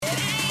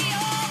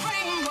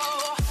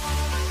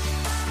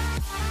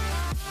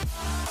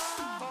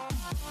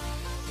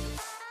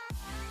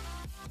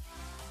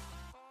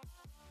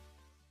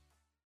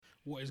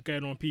What is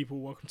going on, people?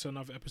 Welcome to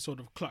another episode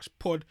of Clutch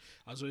Pod.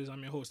 As always,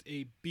 I'm your host,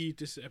 AB.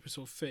 This is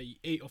episode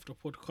 38 of the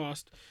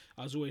podcast.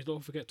 As always,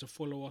 don't forget to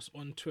follow us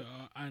on Twitter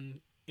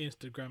and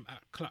Instagram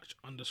at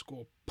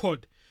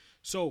clutch_pod.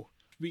 So,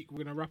 week we're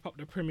going to wrap up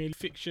the Premier League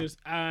fixtures,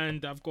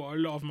 and I've got a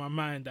lot of my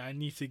mind that I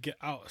need to get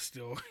out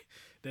still.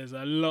 There's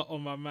a lot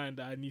on my mind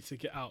that I need to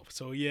get out.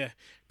 So, yeah,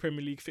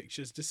 Premier League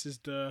fixtures. This is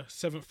the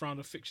 7th round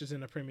of fixtures in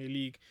the Premier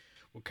League.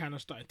 We're kind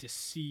of starting to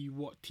see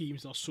what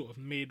teams are sort of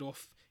made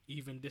of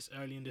even this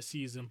early in the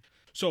season.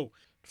 So,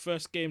 the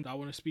first game that I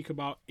want to speak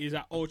about is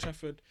at Old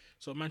Trafford.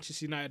 So,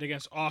 Manchester United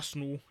against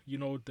Arsenal. You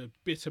know, the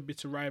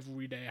bitter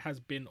rivalry that it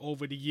has been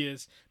over the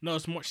years. Not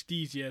as much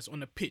these years on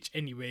the pitch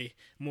anyway.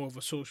 More of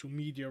a social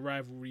media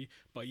rivalry.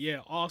 But yeah,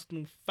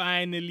 Arsenal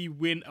finally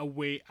win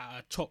away at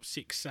a top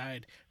 6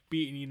 side,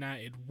 beating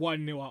United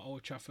 1-0 at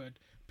Old Trafford.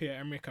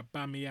 Pierre-Emerick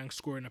Aubameyang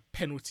scoring a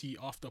penalty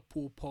after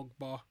Paul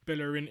Pogba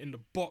Bellerin in the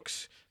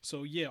box.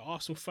 So yeah,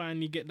 Arsenal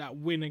finally get that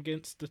win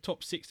against the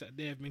top 6 that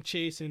they have been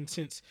chasing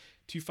since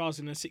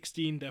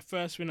 2016. Their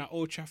first win at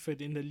Old Trafford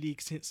in the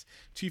league since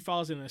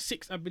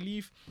 2006, I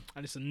believe.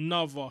 And it's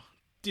another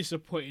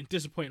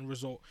disappointing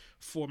result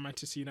for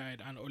Manchester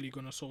United and Ole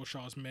Gunnar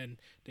Solskjaer's men.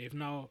 They've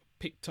now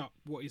picked up,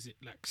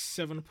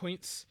 7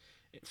 points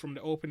from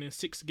the opening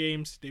 6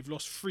 games. They've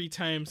lost 3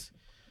 times.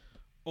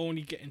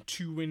 Only getting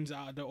 2 wins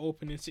out of the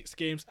opening 6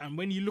 games. And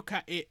when you look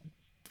at it,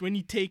 when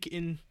you take it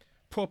in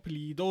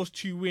properly, those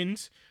 2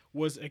 wins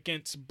was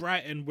against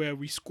Brighton, where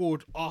we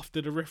scored after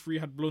the referee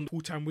had blown the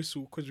full-time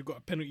whistle because we got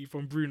a penalty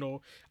from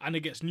Bruno, and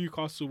against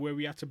Newcastle, where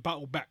we had to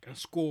battle back and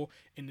score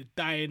in the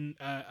dying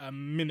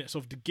minutes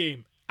of the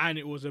game. And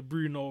it was a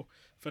Bruno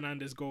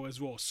Fernandes goal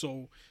as well.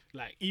 So,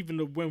 even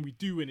though when we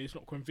do win, it's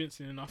not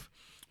convincing enough.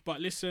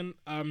 But listen,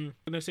 I'm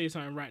going to say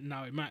something right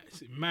now. It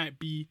might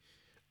be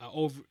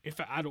in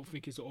fact, I don't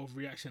think it's an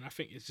overreaction. I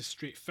think it's just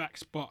straight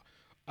facts. But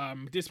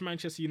this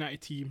Manchester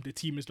United team, the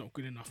team is not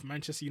good enough.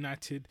 Manchester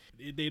United,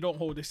 they don't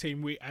hold the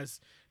same weight as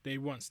they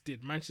once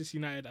did. Manchester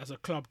United as a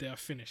club, they are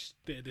finished.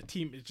 The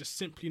team is just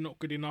simply not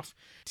good enough.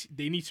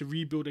 They need to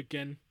rebuild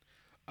again.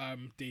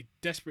 They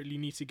desperately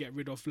need to get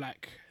rid of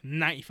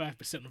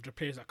 95% of the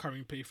players that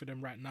currently play for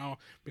them right now.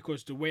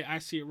 Because the way I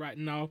see it right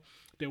now,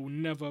 they will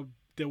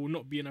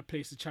not be in a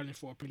place to challenge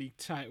for a Premier League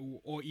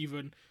title or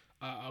even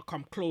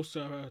come close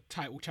to a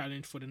title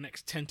challenge for the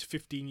next 10 to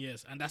 15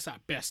 years. And that's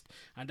at best.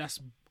 And that's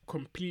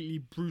completely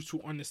brutal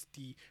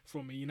honesty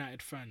from a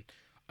United fan.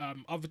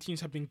 Other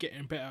teams have been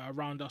getting better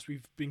around us.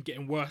 We've been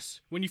getting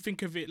worse. When you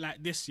think of it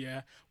like this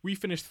year, we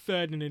finished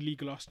 3rd in the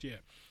league last year.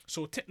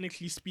 So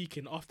technically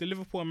speaking, after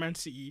Liverpool and Man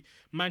City,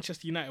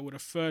 Manchester United were the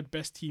 3rd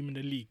best team in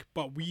the league.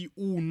 But we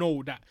all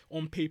know that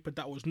on paper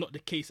that was not the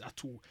case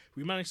at all.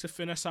 We managed to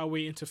finesse our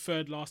way into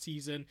 3rd last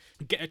season,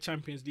 get a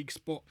Champions League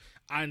spot.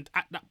 And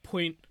at that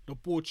point, the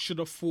board should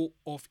have thought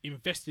of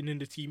investing in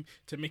the team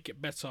to make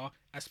it better,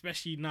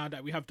 especially now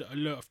that we have the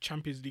allure of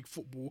Champions League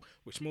football,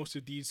 which most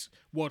of these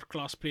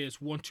world-class players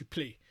want to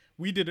play.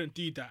 We didn't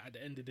do that at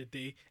the end of the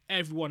day.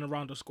 Everyone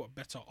around us got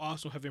better.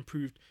 Arsenal have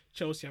improved.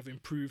 Chelsea have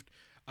improved.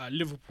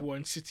 Liverpool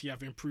and City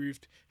have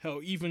improved.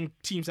 Hell, even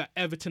teams like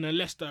Everton and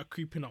Leicester are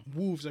creeping up.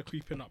 Wolves are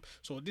creeping up.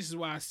 So this is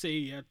why I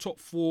say top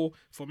 4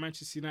 for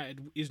Manchester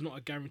United is not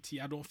a guarantee.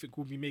 I don't think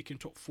we'll be making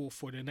top 4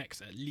 for the next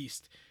at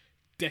least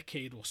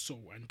decade or so,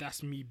 and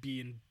that's me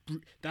being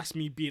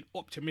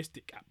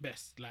optimistic at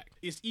best.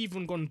 It's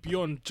even gone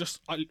beyond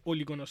just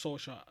Ole Gunnar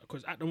Solskjaer,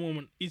 because at the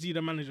moment, is he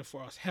the manager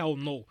for us? Hell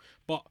no.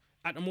 But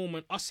at the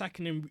moment, us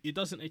sacking him, it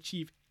doesn't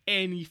achieve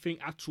anything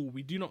at all.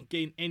 We do not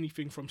gain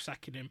anything from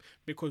sacking him,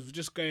 because we're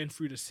just going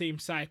through the same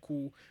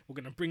cycle. We're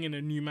going to bring in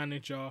a new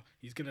manager.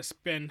 He's going to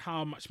spend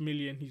how much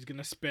million he's going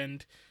to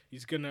spend.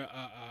 He's going to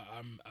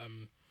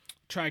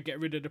try to get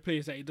rid of the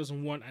players that he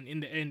doesn't want, and in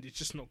the end, it's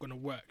just not going to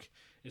work.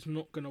 It's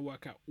not going to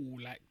work at all.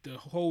 The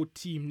whole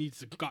team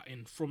needs a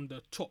gutting from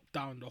the top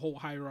down, the whole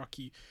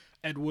hierarchy,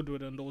 Ed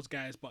Woodward and those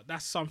guys. But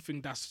that's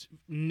something that's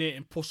near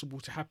impossible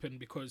to happen,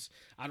 because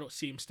I don't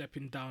see him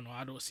stepping down, or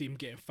I don't see him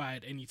getting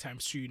fired anytime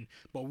soon.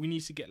 But we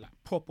need to get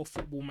proper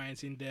football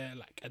minds in there,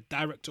 a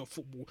director of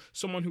football,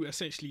 someone who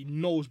essentially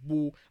knows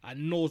ball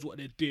and knows what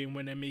they're doing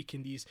when they're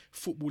making these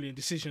footballing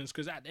decisions.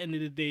 Because at the end of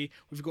the day,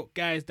 we've got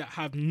guys that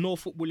have no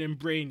footballing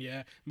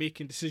brain,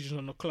 making decisions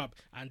on the club.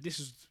 And this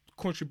is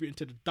contributing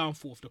to the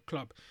downfall of the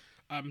club.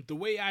 The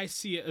way I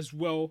see it as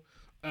well,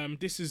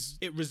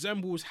 it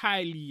resembles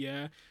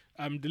highly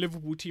the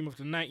Liverpool team of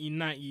the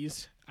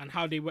 1990s and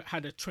how they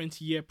had a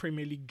 20-year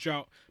Premier League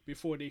drought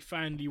before they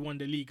finally won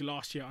the league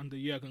last year under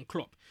Jurgen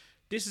Klopp.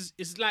 This is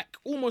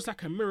almost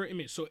like a mirror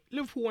image. So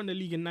Liverpool won the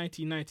league in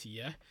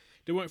 1990,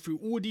 They went through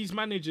all these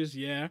managers,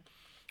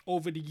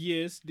 over the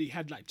years. They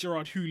had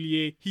Gerard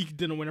Houllier, he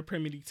didn't win a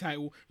Premier League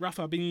title.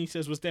 Rafa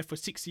Benitez was there for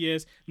 6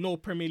 years, no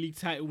Premier League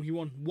title. He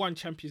won 1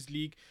 Champions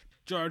League.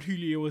 Gerard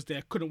Houllier was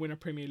there, couldn't win a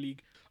Premier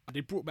League. They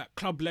brought back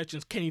club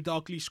legends. Kenny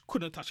Dalglish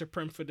couldn't touch a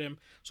Prem for them.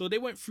 So they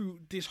went through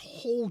this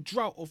whole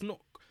drought of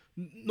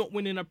not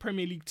winning a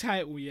Premier League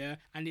title, yeah,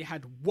 and they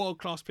had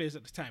world-class players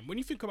at the time. When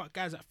you think about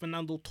guys like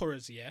Fernando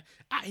Torres, yeah,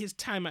 at his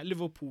time at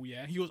Liverpool,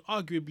 yeah, he was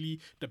arguably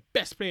the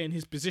best player in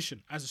his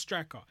position as a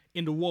striker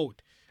in the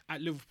world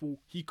at Liverpool.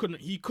 He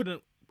couldn't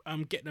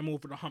get them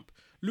over the hump.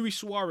 Luis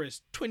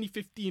Suarez,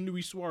 2015,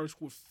 Luis Suarez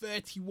scored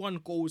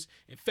 31 goals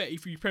in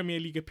 33 Premier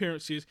League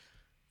appearances.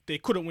 They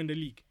couldn't win the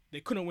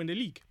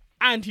league.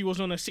 And he was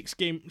on a six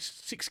game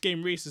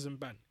racism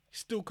ban.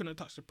 Still couldn't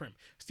touch the Prem.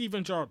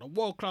 Steven Gerrard, a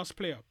world-class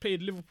player,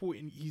 played Liverpool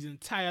in his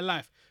entire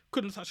life.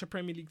 Couldn't touch a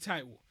Premier League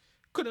title.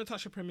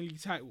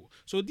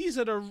 So these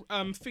are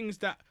the things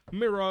that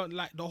mirror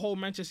like the whole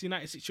Manchester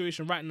United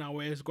situation right now,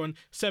 where it's gone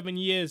 7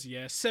 years.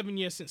 Yeah, 7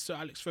 years since Sir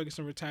Alex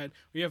Ferguson retired.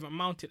 We haven't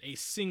mounted a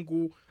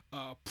single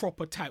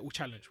proper title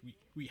challenge.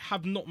 We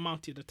have not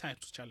mounted a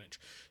title challenge.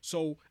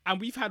 So, and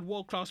we've had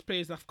world-class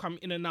players that have come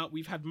in and out.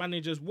 We've had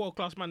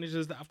world-class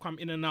managers that have come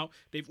in and out.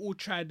 They've all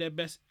tried their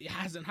best. It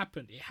hasn't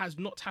happened. It has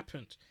not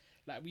happened.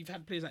 Like, we've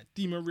had players like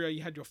Di Maria,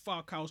 you had your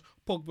Falcao's,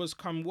 Pogba's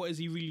come. What has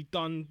he really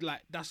done?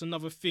 Like, that's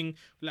another thing.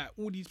 Like,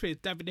 all these players.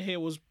 David De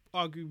Gea was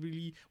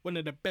arguably one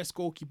of the best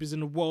goalkeepers in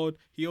the world.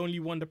 He only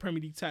won the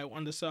Premier League title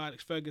under Sir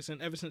Alex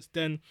Ferguson. Ever since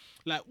then,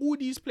 like, all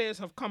these players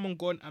have come and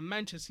gone, and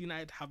Manchester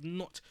United have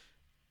looked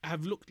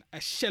a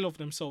shell of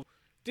themselves.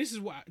 This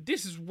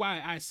is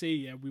why I say,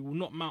 yeah, we will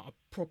not mount a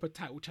proper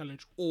title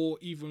challenge or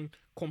even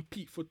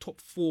compete for top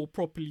 4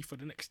 properly for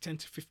the next 10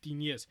 to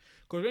 15 years.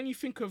 Because when you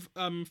think of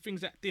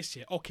things like this,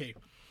 yeah, okay,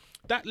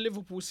 that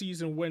Liverpool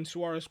season when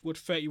Suarez scored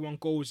 31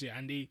 goals, yeah,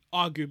 and they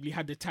arguably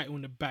had the title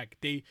in the bag.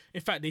 They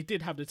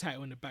did have the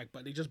title in the bag,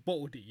 but they just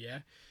bottled it, yeah.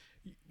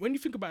 When you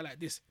think about it like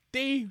this,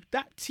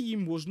 that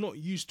team was not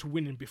used to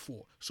winning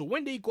before. So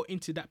when they got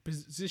into that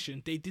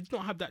position, they did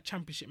not have that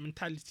championship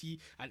mentality,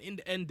 and in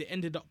the end, they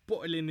ended up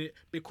bottling it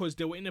because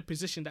they were in a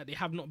position that they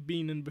have not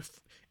been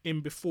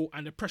in before,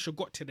 and the pressure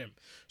got to them.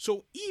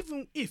 So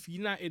even if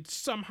United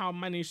somehow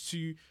managed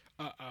to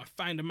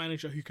find a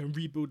manager who can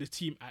rebuild the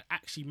team and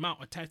actually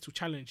mount a title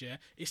challenge, yeah,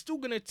 it's still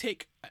going to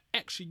take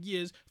extra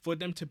years for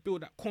them to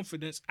build that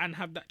confidence and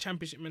have that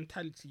championship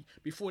mentality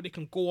before they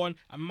can go on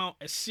and mount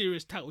a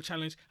serious title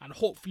challenge and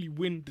hopefully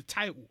win the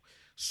title.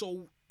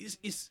 So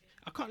it's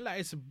I can't lie,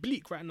 it's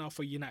bleak right now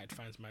for United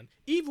fans, man.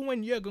 Even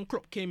when Jurgen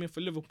Klopp came in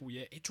for Liverpool,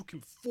 yeah, it took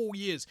him 4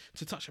 years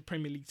to touch a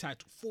Premier League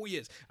title. 4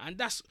 years. And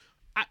that's,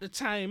 at the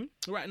time,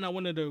 right now,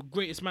 one of the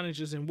greatest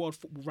managers in world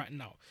football right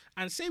now.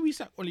 And say we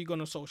sack Ole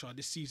Gunnar Solskjaer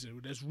this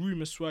season, there's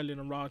rumours swirling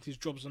around, his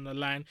job's on the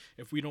line,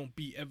 if we don't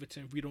beat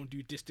Everton, if we don't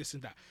do this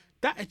and that.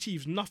 That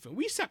achieves nothing.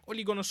 We sack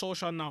Ole Gunnar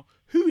Solskjaer now.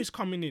 Who is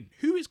coming in?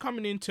 Who is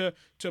coming in to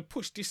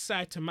push this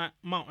side to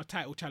mount a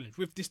title challenge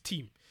with this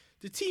team?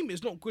 The team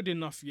is not good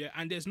enough yet,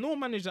 and there's no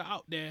manager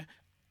out there,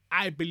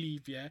 I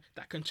believe, yeah,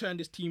 that can turn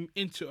this team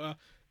into a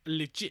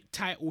legit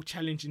title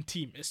challenging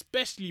team,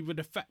 especially with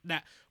the fact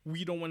that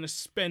we don't want to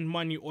spend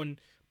money on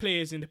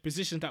players in the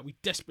positions that we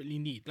desperately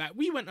need. Like,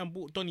 we went and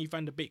bought Donny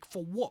van de Beek.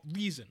 For what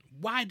reason?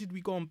 Why did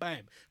we go and buy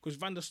him? Because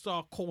Van der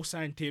Sar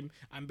co-signed him,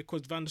 and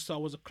because Van der Sar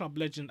was a club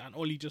legend and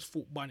Oli just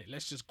thought, "Bunny,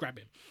 let's just grab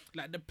him."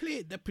 Like,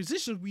 the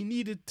positions we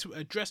needed to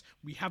address,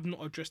 we have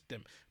not addressed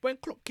them. When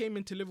Klopp came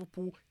into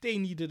Liverpool, they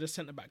needed a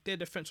centre-back. Their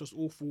defence was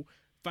awful.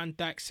 Van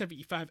Dijk,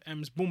 75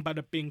 M's, boom,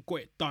 bada bing, got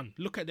it done.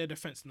 Look at their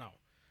defence now.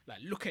 Like,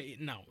 look at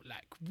it now.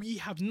 Like, we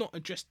have not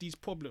addressed these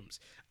problems,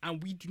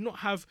 and we do not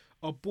have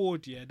a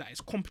board here that is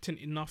competent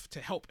enough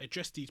to help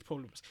address these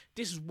problems.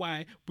 This is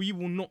why we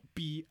will not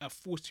be a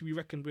force to be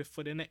reckoned with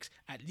for the next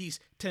at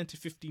least 10 to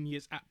 15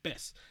 years at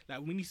best.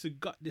 Like, we need to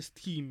gut this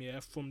team here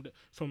from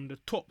the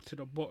top to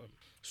the bottom.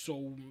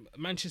 So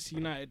Manchester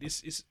United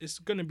is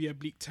gonna be a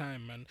bleak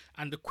time, man.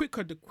 And the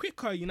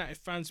quicker United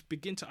fans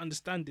begin to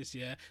understand this,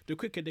 yeah, the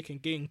quicker they can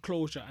gain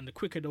closure, and the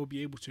quicker they'll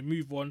be able to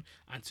move on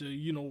and to,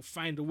 you know,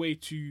 find a way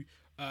to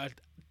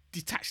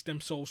detach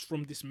themselves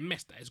from this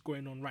mess that is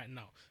going on right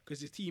now,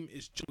 because the team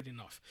is good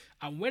enough.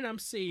 And when I'm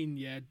saying,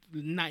 yeah,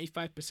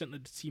 95%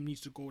 of the team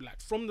needs to go, like,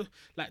 from the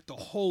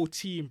whole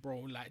team, bro,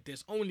 like,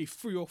 there's only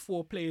 3 or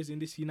 4 players in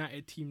this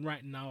United team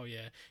right now,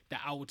 yeah, that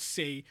I would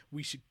say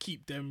we should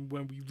keep them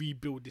when we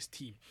rebuild this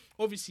team.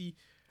 Obviously,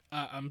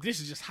 this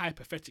is just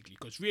hypothetically,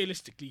 because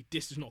realistically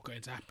this is not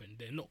going to happen.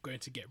 They're not going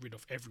to get rid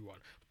of everyone,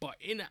 but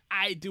in an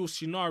ideal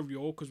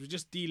scenario, because we're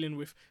just dealing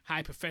with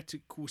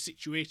hypothetical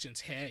situations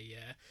here,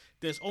 yeah,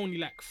 there's only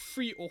like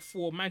 3 or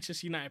 4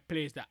 Manchester United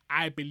players that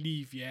I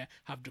believe, yeah,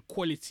 have the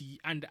quality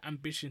and the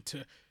ambition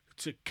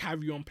to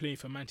carry on playing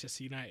for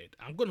Manchester United.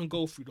 I'm gonna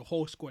go through the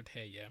whole squad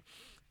here, yeah.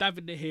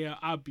 David De Gea,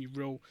 I'll be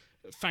real,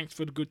 thanks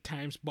for the good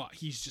times, but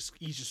he's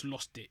just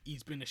lost it.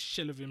 He's been a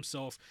shell of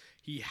himself.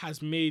 He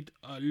has made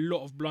a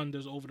lot of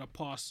blunders over the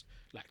past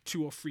like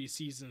 2 or 3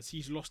 seasons.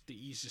 He's lost it.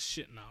 He's just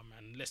shit now,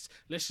 man.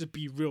 Let's just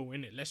be real,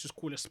 innit? Let's just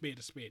call a spade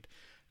a spade.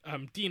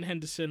 Dean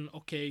Henderson,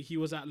 okay, he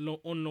was on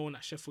loan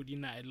at Sheffield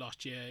United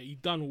last year. He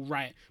done all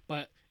right,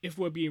 but if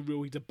we're being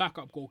real, he's a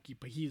backup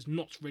goalkeeper. He is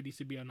not ready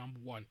to be a number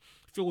 1.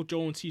 Phil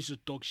Jones, he's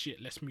just dog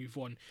shit. Let's move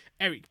on.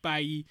 Eric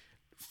Bailly,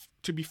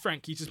 to be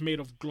frank, he's just made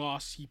of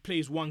glass. He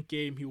plays one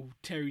game, he'll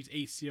tear his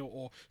ACL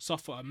or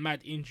suffer a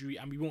mad injury,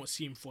 and we won't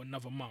see him for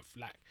another month.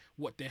 Like,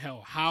 what the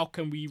hell? How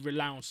can we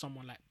rely on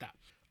someone like that?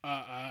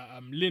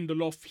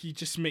 Lindelof, he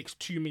just makes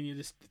too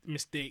many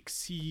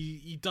mistakes.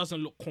 He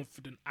doesn't look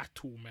confident at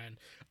all, man.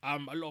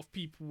 A lot of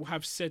people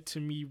have said to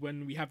me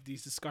when we have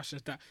these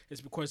discussions that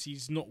it's because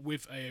he's not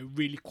with a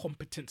really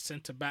competent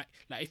centre back.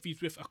 Like, if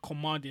he's with a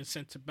commanding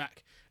centre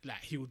back,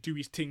 like, he'll do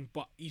his thing,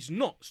 but he's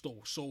not still.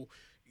 So,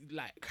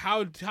 like,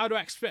 how do I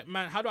expect,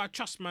 man? How do I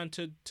trust, man,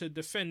 to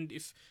defend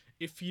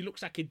if he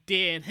looks like a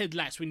deer in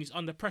headlights when he's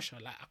under pressure?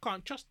 Like, I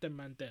can't trust them,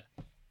 man. There.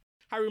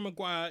 Harry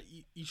Maguire,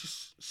 he's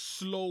just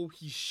slow,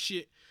 he's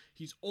shit,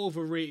 he's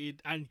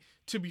overrated, and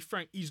to be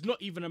frank, he's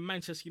not even a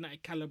Manchester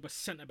United caliber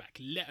centre-back,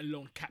 let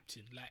alone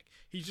captain. Like,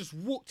 he just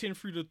walked in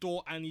through the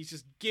door and he's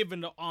just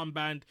given the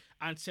armband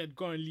and said,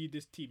 go and lead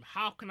this team.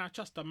 How can I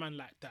trust a man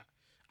like that?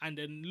 And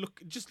then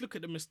look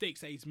at the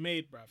mistakes that he's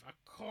made, bruv.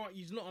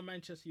 He's not a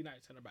Manchester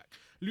United centre-back.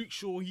 Luke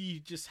Shaw, he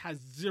just has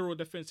zero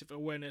defensive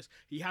awareness.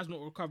 He has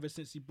not recovered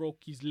since he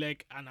broke his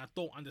leg, and I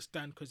don't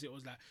understand because it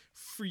was like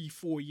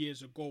 3-4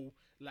 years ago.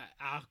 Like,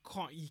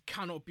 he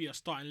cannot be a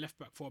starting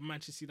left-back for a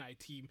Manchester United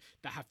team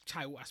that have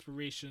title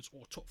aspirations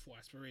or top 4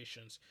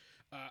 aspirations.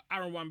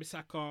 Aaron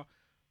Wan-Bissaka,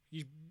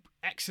 he's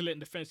excellent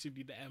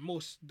defensively there.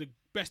 The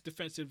best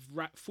defensive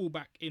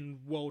fullback in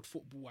world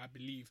football, I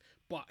believe.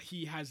 But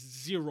he has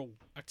zero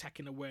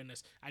attacking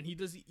awareness, and he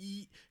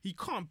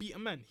can't beat a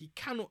man. He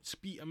cannot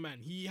beat a man.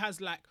 He has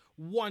like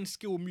one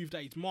skill move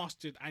that he's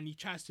mastered, and he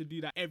tries to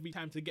do that every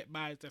time to get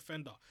by his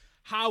defender.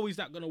 How is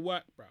that gonna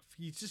work, bruv?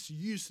 He's just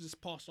useless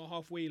past the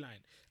halfway line.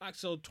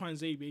 Axel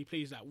Tuanzebe, he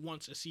plays like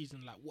once a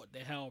season. Like, what the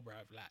hell,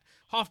 bruv? Like,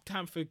 half the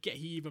time forget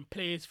he even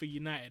plays for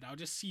United. I'll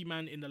just see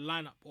man in the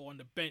lineup or on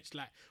the bench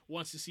like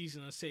once a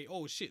season and say,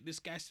 oh shit, this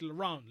guy's still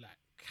around. Like,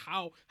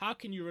 how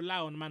can you rely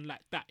on a man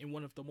like that in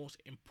one of the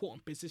most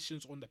important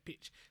positions on the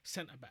pitch,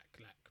 centre back?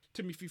 Like,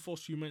 Timothy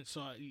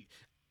Fosu-Mensah,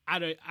 I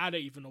don't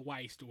even know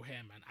why he's still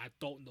here, man. I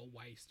don't know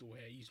why he's still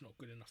here. He's not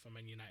good enough for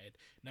Man United.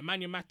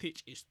 Nemanja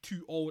Matic is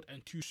too old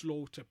and too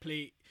slow to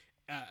play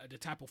the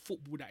type of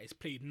football that is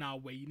played now,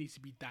 where you need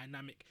to be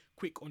dynamic,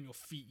 quick on your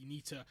feet. You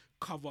need to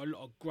cover a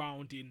lot of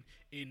ground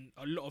in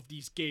a lot of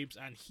these games,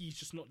 and he's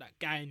just not that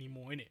guy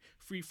anymore, innit?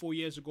 3-4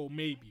 years ago,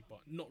 maybe, but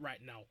not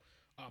right now.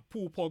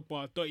 Paul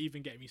Pogba, don't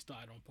even get me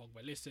started on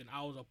Pogba. Listen,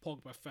 I was a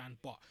Pogba fan,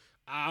 but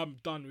I'm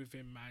done with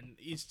him, man.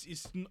 It's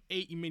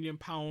 £80 million.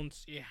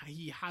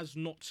 He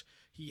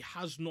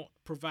has not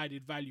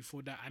provided value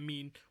for that. I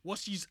mean,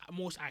 what's his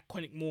most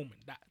iconic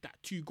moment? That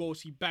 2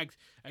 goals he bagged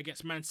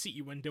against Man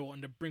City when they were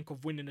on the brink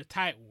of winning the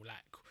title.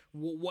 Like,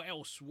 what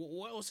else?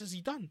 What else has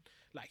he done?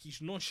 Like,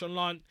 he's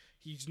nonchalant.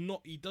 He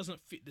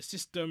doesn't fit the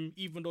system,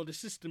 even though the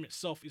system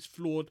itself is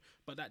flawed.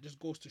 But that just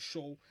goes to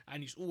show.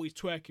 And he's always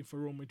twerking for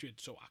Real Madrid.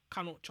 So I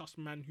cannot trust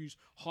a man whose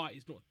heart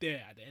is not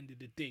there at the end of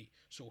the day.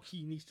 So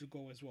he needs to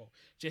go as well.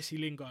 Jesse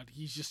Lingard,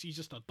 he's just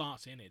a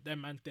dancer, innit?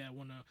 Them man there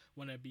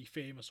wanna be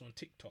famous on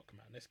TikTok,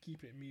 man. Let's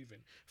keep it moving.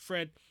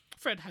 Fred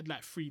had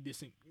like 3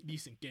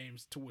 decent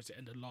games towards the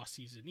end of last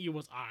season. He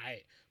was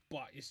alright.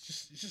 But it's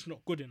just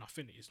not good enough,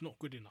 innit? It's not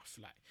good enough.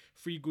 Like,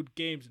 3 good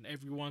games and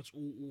everyone's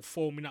all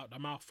foaming out the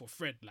mouth for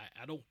Fred. Like,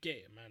 I don't get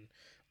it,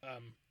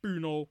 man.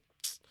 Bruno,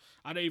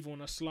 I don't even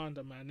want to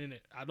slander man,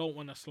 innit? I don't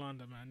want to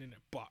slander man,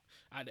 innit? But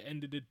at the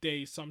end of the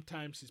day,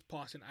 sometimes his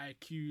passing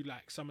IQ,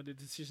 like some of the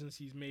decisions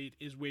he's made,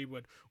 is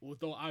wayward.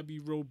 Although I'll be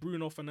real,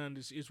 Bruno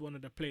Fernandes is one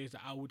of the players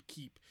that I would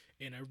keep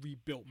in a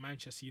rebuilt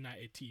Manchester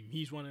United team.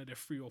 He's one of the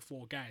 3 or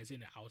 4 guys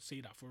in it. I would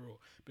say that for real,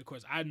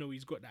 because I know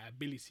he's got that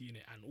ability in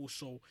it, and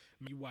also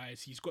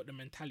wise, he's got the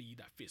mentality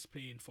that fits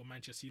playing for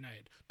Manchester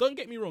United. Don't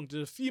get me wrong,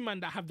 there's a few men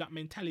that have that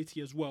mentality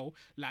as well.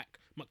 Like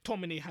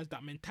McTominay has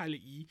that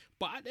mentality,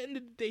 but at the end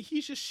of the day,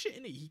 he's just shit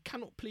in it. He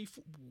cannot play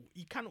football.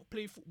 He cannot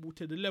play football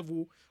to the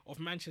level of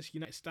Manchester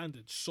United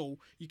standards. So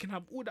you can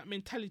have all that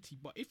mentality,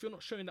 but if you're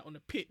not showing that on the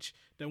pitch,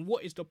 then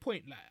what is the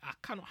point? Like, I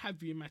cannot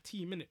have you in my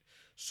team, innit?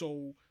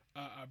 So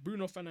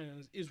Bruno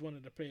Fernandes is one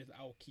of the players that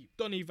I'll keep.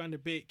 Donny van de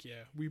Beek,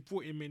 yeah, we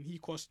brought him in. He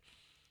cost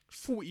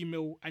 40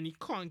 mil and he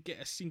can't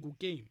get a single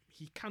game.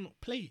 He cannot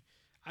play.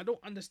 I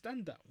don't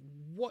understand that.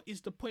 What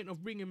is the point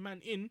of bringing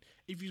man in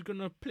if he's going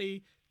to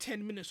play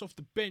 10 minutes off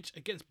the bench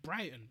against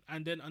Brighton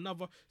and then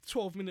another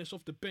 12 minutes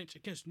off the bench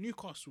against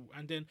Newcastle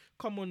and then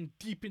come on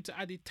deep into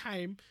added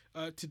time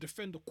to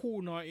defend the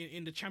corner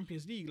in the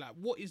Champions League? Like,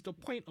 what is the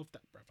point of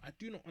that, bruv? I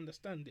do not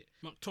understand it.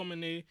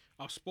 McTominay,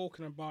 I've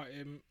spoken about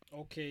him.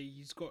 Okay,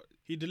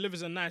 he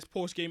delivers a nice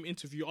post-game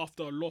interview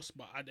after a loss,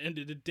 but at the end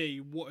of the day,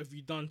 what have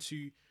you done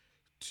to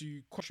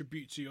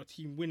contribute to your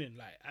team winning?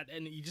 Like, at the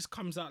end, he just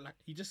comes out like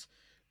he just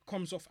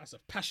comes off as a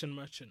passion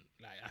merchant.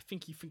 Like, I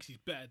think he thinks he's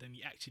better than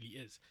he actually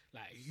is.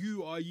 Like,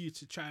 who are you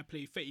to try and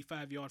play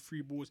 35-yard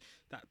free balls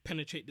that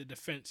penetrate the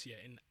defence here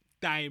in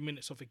 9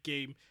 minutes of a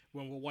game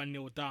when we're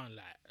 1-0 down?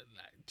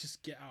 Like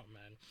just get out,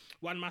 man.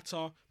 Juan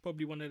Mata,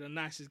 probably one of the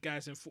nicest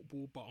guys in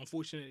football, but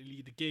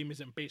unfortunately the game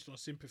isn't based on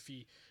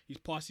sympathy. He's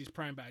past his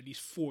prime by at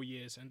least 4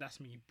 years, and that's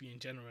me being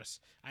generous.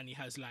 And he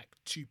has like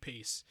 2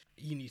 pace.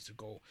 He needs to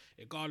go.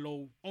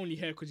 Igalo, only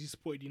here because he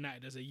supported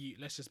United as a youth.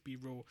 Let's just be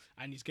real.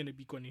 And he's going to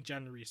be gone in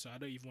January, so I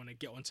don't even want to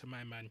get onto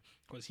my man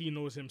because he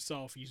knows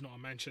himself he's not a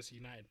Manchester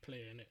United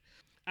player, innit?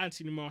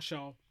 Anthony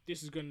Martial,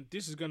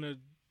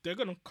 they're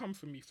gonna come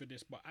for me for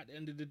this, but at the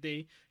end of the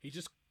day, he's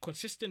just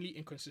consistently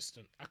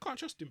inconsistent. I can't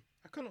trust him.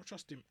 I cannot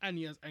trust him, and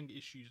he has anger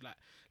issues.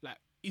 Like,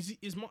 is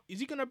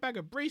he gonna bag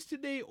a brace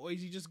today, or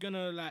is he just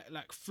gonna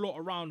like float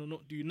around and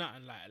not do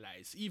nothing? Like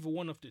it's either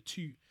one of the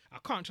two. I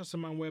can't trust a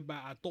man whereby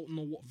I don't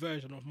know what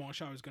version of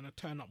Martial is gonna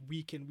turn up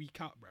week in, week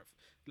out, bruv.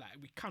 Like,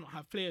 we cannot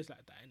have players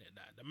like that, innit?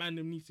 Like, the man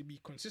needs to be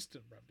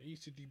consistent, bruv. They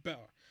need to do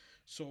better.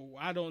 So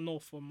I don't know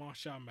for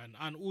Martial, man.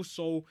 And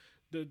also,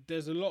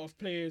 there's a lot of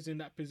players in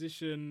that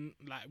position.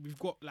 Like, we've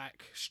got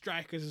like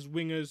strikers as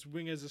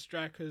wingers as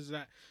strikers.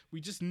 Like,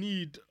 we just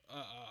need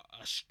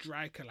a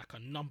striker, like a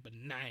number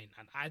 9,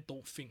 and I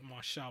don't think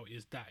Martial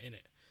is that,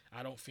 innit?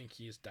 I don't think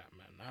he is that,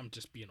 man. I'm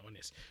just being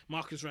honest.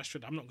 Marcus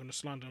Rashford, I'm not going to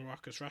slander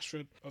Marcus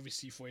Rashford,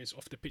 obviously, for his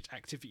off-the-pitch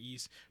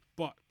activities.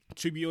 But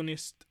to be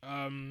honest,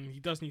 he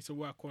does need to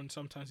work on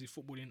sometimes his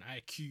footballing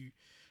IQ,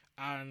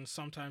 and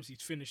sometimes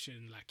he's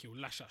finishing, like, he'll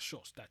lash out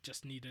shots that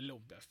just need a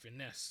little bit of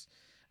finesse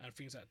and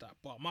things like that.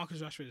 But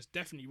Marcus Rashford is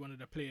definitely one of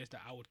the players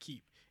that I would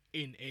keep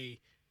in a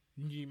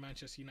new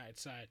Manchester United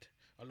side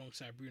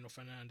alongside Bruno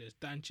Fernandes.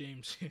 Dan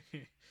James,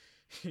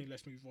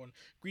 let's move on.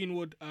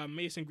 Greenwood,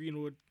 Mason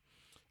Greenwood,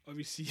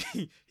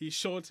 obviously he's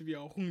sure to be a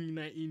hungry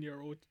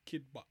 19-year-old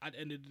kid, but at the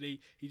end of the day,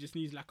 he just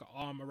needs like an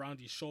arm around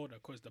his shoulder,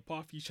 because the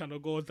path he's trying to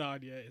go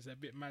down, yeah, is a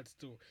bit mad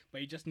still.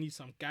 But he just needs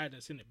some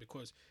guidance in it,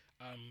 because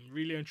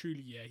really and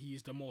truly, yeah,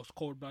 he's the most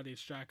cold-blooded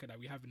striker that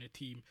we have in the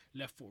team.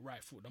 Left foot,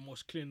 right foot, the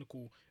most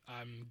clinical.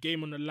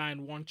 Game on the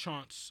line, one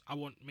chance. I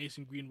want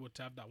Mason Greenwood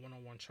to have that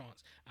one-on-one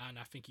chance, and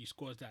I think he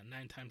scores that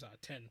 9 times out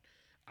of 10.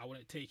 I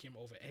wouldn't take him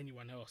over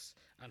anyone else.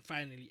 And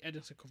finally,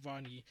 Edinson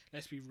Cavani,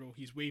 let's be real,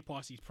 he's way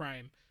past his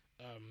prime.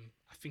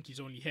 I think he's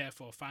only here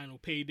for a final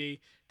payday,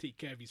 take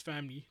care of his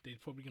family. They're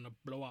probably going to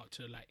blow out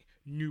to like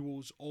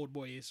Newell's Old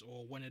Boys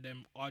or one of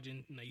them no,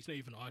 he's not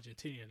even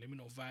Argentinian, let me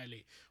not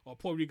violate. Or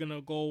probably going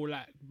to go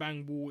like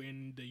bang ball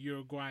in the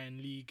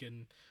Uruguayan league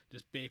and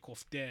just bake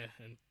off there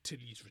until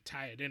he's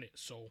retired, innit?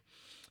 So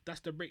that's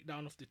the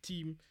breakdown of the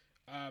team.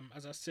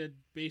 As I said,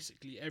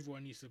 basically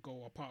everyone needs to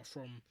go apart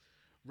from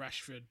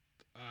Rashford.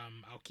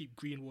 I'll keep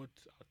Greenwood.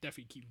 I'll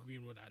definitely keep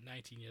Greenwood at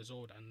 19 years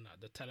old and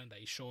the talent that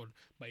he showed,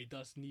 but he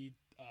does need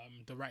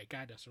the right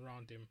guidance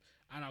around him.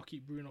 And I'll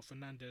keep Bruno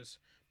Fernandes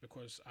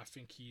because I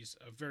think he's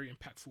a very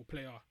impactful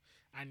player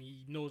and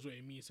he knows what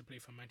it means to play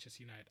for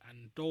Manchester United.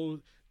 And though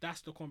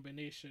that's the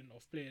combination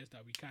of players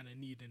that we kind of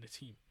need in the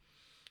team.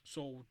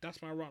 So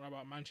that's my rant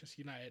about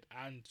Manchester United,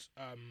 and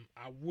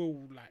I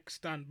will like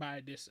stand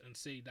by this and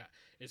say that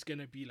it's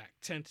gonna be like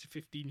 10 to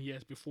 15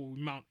 years before we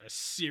mount a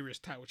serious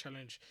title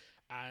challenge.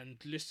 And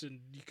listen,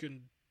 you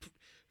can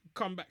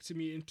come back to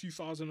me in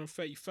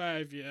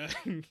 2035, yeah,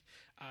 and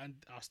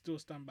I'll still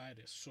stand by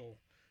this. So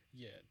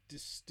yeah,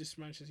 this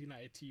Manchester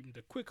United team,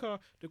 the quicker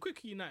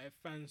United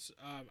fans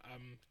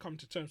come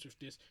to terms with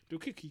this, the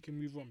quicker you can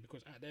move on,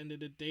 because at the end of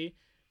the day,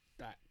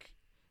 like,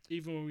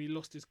 even when we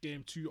lost this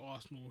game to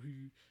Arsenal,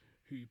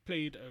 who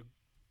played a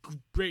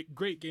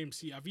great game.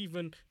 See,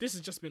 this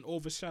has just been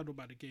overshadowed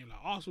by the game. Like,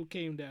 Arsenal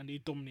came there and they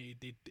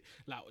dominated.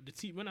 Like, the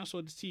team, when I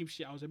saw the team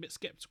shit, I was a bit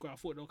skeptical. I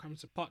thought they were coming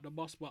to park the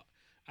bus, but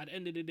at the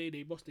end of the day,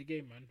 they lost the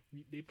game, man.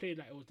 They played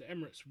like it was the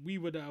Emirates. We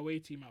were the away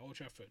team at Old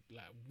Trafford.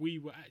 Like, we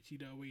were actually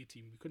the away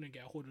team. We couldn't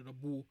get a hold of the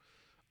ball.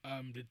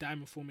 The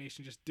diamond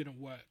formation just didn't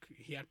work.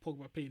 He had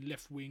Pogba playing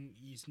left wing.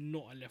 He's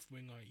not a left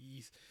winger.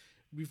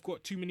 We've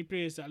got too many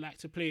players that like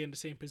to play in the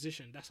same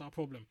position. That's our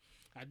problem.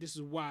 This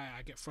is why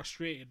I get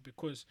frustrated,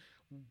 because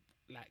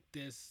like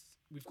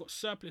we've got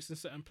surplus in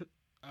certain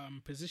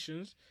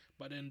positions,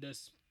 but then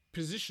there's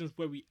positions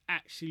where we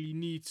actually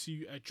need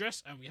to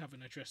address and we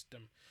haven't addressed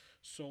them.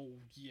 So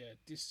yeah,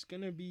 this is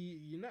gonna be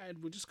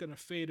United. We're just gonna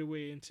fade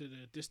away into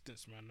the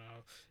distance, man.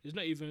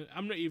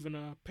 I'm not even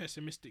a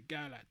pessimistic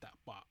guy like that,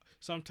 but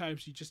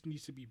sometimes you just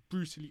need to be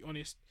brutally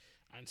honest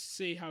and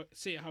say it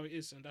how it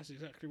is, and that's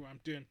exactly what I'm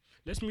doing.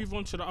 Let's move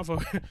on to the other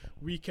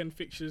weekend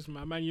fixtures.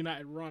 My Man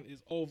United run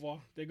is over.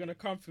 They're gonna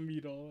come for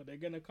me though. They're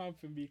gonna come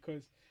for me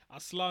because I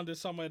slandered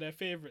some of their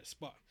favourites,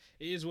 but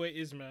it is what it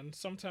is, man.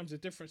 Sometimes a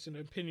difference in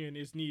opinion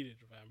is needed,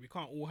 man. We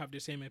can't all have the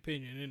same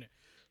opinion, innit?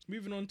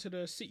 Moving on to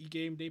the City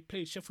game, they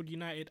played Sheffield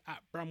United at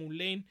Bramall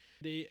Lane.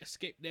 They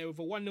escaped there with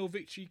a 1-0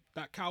 victory.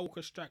 That Kyle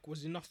Walker strike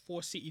was enough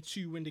for City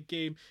to win the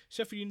game.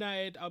 Sheffield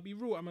United, I'll be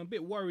real, I'm a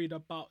bit worried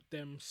about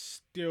them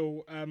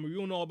still. We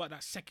all know about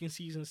that second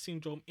season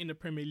syndrome in the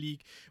Premier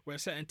League, where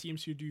certain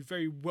teams who do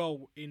very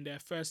well in their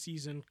first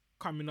season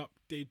coming up,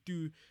 they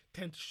do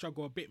tend to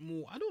struggle a bit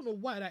more. I don't know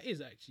why that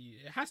is, actually.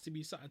 It has to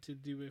be something to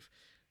do with...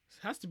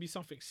 It has to be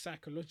something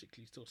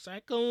psychologically still.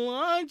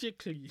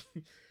 Psychologically...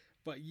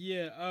 But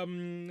yeah,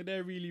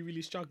 they're really,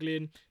 really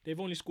struggling. They've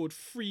only scored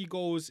 3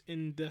 goals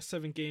in the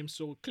 7 games,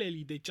 so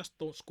clearly they just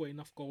don't score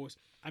enough goals.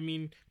 I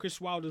mean, Chris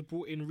Wilder's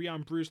brought in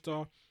Ryan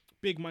Brewster,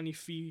 big money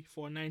fee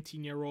for a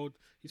 19-year-old.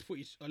 He's put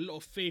a lot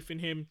of faith in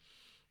him.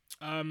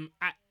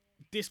 At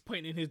this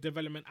point in his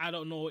development, I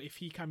don't know if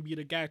he can be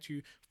the guy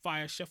to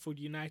fire Sheffield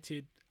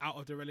United out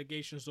of the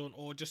relegation zone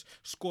or just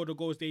score the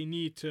goals they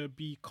need to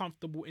be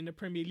comfortable in the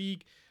Premier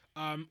League.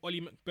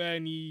 Ollie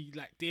McBurney,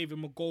 like David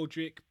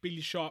McGoldrick,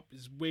 Billy Sharp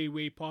is way,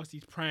 way past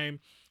his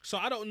prime. So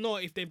I don't know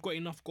if they've got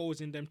enough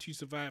goals in them to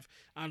survive.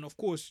 And of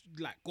course,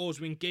 like,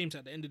 goals win games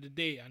at the end of the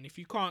day. And if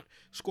you can't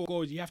score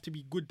goals, you have to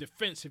be good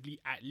defensively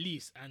at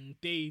least. And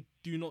they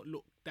do not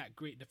look that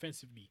great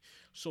defensively.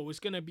 So it's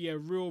going to be a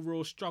real,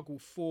 real struggle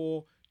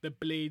for the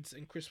Blades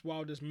and Chris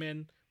Wilder's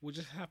men. We'll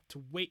just have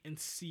to wait and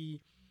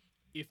see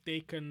if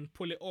they can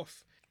pull it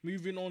off.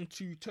 Moving on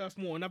to Turf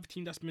Moor, another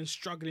team that's been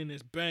struggling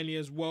is Burnley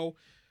as well.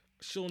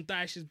 Sean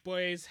Dyche's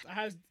boys.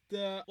 Has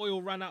the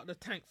oil run out the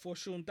tank for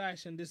Sean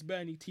Dyche and this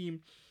Burnley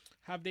team?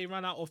 Have they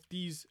run out of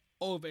these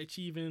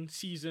overachieving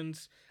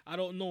seasons? I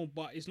don't know,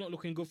 but it's not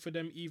looking good for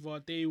them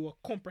either. They were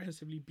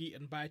comprehensively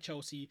beaten by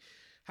Chelsea.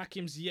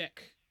 Hakim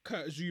Ziyech,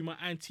 Kurt Zuma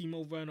and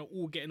Timo Werner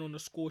all getting on the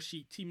score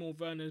sheet. Timo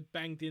Werner's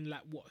banged in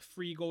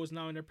 3 goals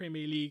now in the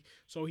Premier League.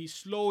 So he's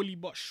slowly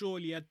but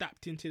surely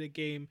adapting to the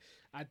game.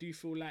 I do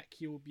feel like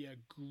he will be a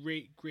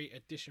great, great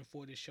addition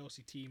for this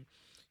Chelsea team.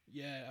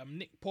 Yeah,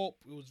 Nick Pope,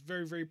 it was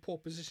very, very poor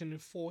positioning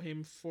for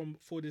him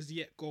for the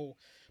Ziyech goal.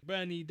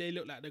 Burnley, they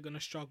look like they're going to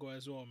struggle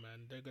as well,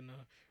 man. They're going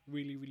to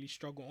really, really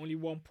struggle. Only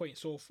 1 point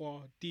so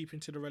far, deep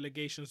into the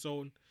relegation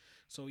zone.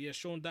 So yeah,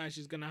 Sean Dyche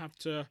is going to have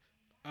to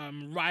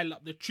rile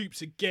up the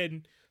troops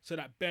again so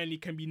that Burnley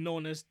can be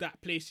known as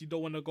that place you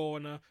don't want to go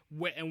on a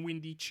wet and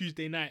windy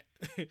Tuesday night.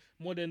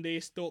 Modern day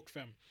Stoke,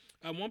 fam.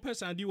 One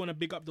person I do want to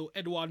big up though,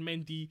 Edouard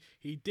Mendy.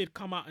 He did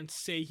come out and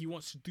say he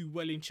wants to do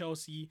well in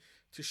Chelsea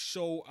to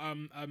show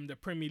the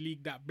Premier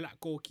League that black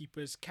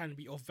goalkeepers can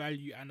be of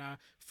value, and I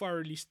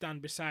thoroughly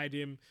stand beside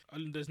him.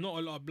 There's not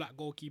a lot of black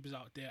goalkeepers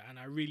out there, and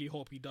I really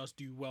hope he does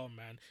do well,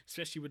 man,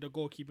 especially with the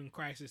goalkeeping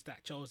crisis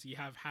that Chelsea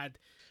have had.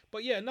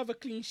 But yeah, another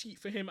clean sheet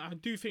for him. I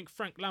do think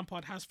Frank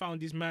Lampard has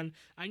found his man,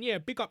 and yeah,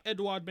 big up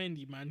Edouard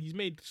Mendy, man. He's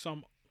made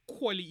some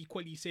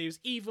quality saves.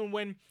 Even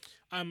when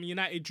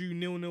United drew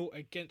 0-0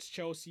 against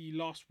Chelsea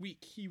last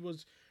week, he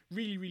was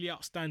really, really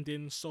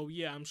outstanding. So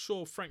yeah, I'm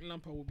sure Frank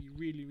Lampard will be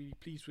really, really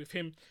pleased with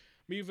him.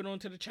 Moving on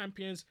to the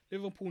champions,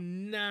 Liverpool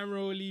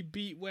narrowly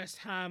beat West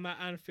Ham at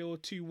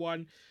Anfield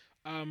 2-1.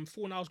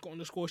 Fornals got on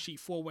the score sheet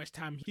for West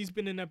Ham. He's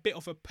been in a bit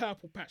of a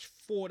purple patch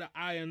for the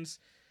Irons,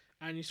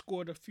 and he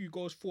scored a few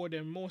goals for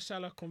them. Mo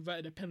Salah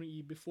converted a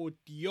penalty before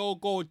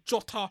Diogo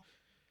Jota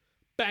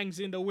bangs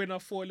in the winner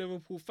for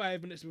Liverpool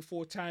 5 minutes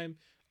before time.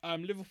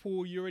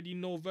 Liverpool, you already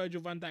know Virgil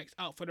van Dijk's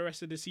out for the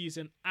rest of the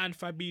season, and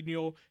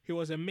Fabinho, who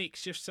was a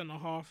makeshift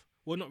centre-half.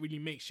 Well, not really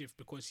makeshift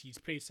because he's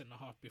played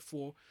centre-half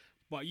before,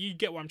 but you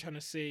get what I'm trying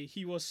to say.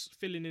 He was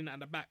filling in at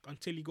the back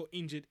until he got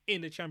injured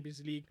in the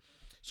Champions League.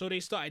 So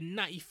they started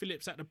Natty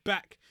Phillips at the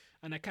back,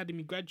 an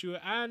academy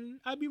graduate, and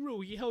I'll be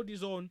real, he held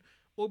his own,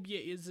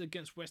 albeit it is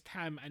against West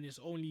Ham and it's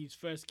only his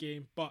first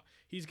game, but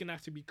he's going to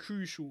have to be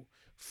crucial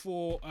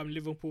for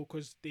Liverpool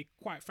because they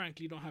quite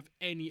frankly don't have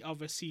any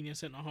other senior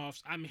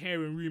centre-halves. I'm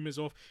hearing rumours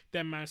of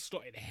them man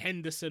started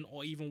Henderson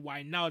or even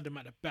Wijnaldum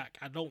at the back.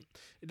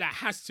 That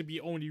has to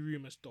be only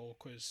rumours though,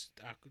 because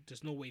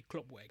there's no way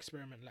Klopp will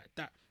experiment like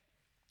that.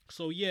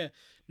 So yeah,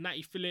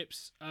 Natty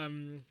Phillips,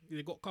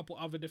 they got a couple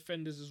other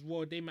defenders as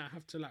well. They might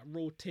have to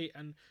rotate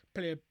and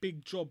play a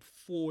big job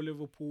for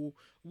Liverpool.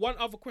 One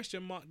other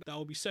question mark that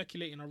will be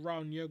circulating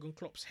around Jurgen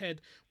Klopp's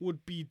head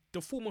would be the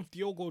form of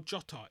Diogo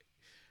Jota.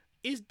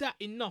 Is that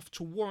enough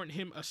to warrant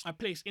him a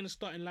place in the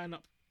starting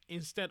lineup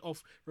instead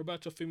of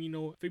Roberto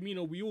Firmino?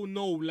 Firmino, we all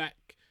know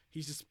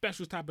he's a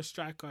special type of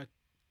striker,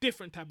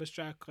 different type of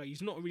striker.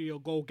 He's not really a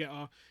goal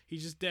getter.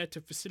 He's just there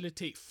to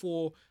facilitate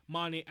for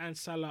Mane and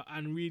Salah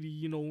and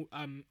really,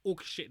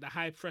 orchestrate the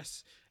high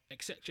press,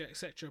 etc.,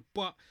 etc.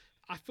 But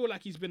I feel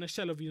like he's been a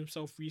shell of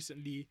himself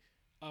recently.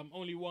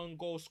 Only 1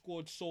 goal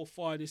scored so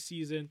far this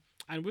season,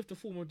 and with the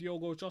form of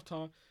Diogo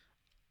Jota,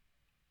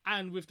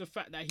 and with the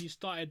fact that he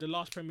started the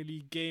last Premier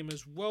League game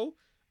as well,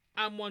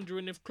 I'm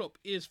wondering if Klopp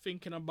is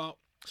thinking about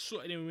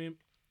slotting him,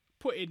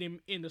 putting him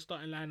in the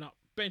starting lineup,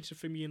 benching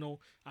Firmino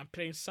and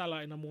playing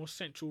Salah in a more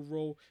central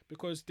role,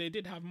 because they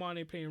did have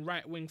Mane playing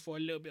right wing for a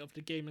little bit of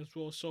the game as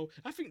well. So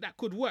I think that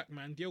could work,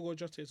 man. Diogo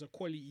Jota is a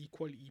quality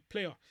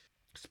player.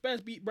 Spurs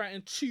beat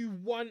Brighton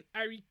 2-1.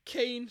 Harry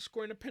Kane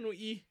scoring a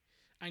penalty,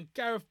 and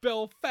Gareth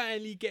Bale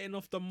finally getting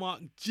off the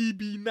mark.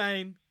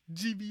 GB9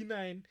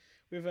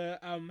 with a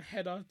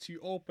header to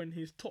open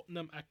his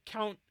Tottenham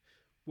account.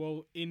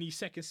 Well, in his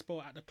second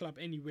spell at the club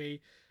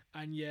anyway.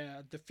 And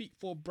yeah, defeat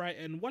for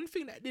Brighton. One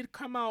thing that did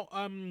come out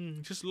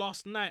just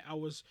last night, I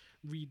was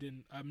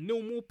reading,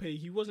 Neil Maupay,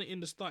 he wasn't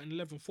in the starting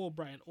 11 for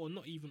Brighton, or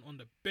not even on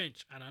the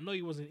bench, and I know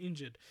he wasn't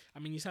injured. I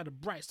mean, he's had a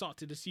bright start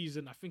to the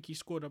season. I think he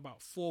scored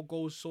about 4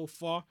 goals so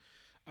far.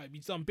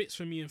 He's done bits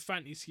for me in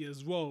fantasy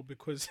as well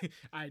because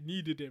I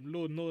needed him,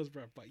 Lord knows,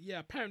 bro. But yeah,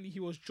 apparently he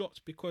was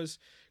dropped because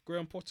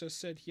Graham Potter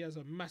said he has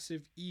a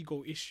massive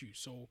ego issue.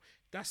 So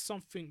that's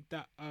something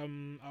that I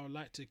would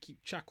like to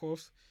keep track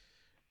of.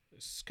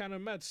 It's kind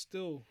of mad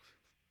still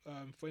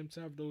for him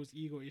to have those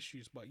ego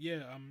issues. But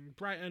yeah,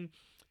 Brighton,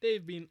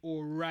 they've been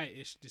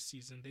alright-ish this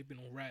season. They've been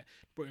alright.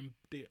 But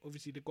they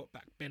got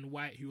back Ben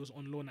White, who was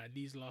on loan at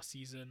Leeds last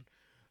season.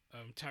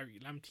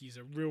 Tariq Lamptey is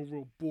a real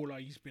baller.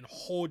 He's been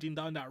holding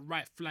down that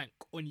right flank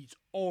on his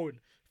own.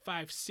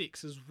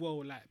 5'6" as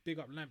well. Like, big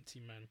up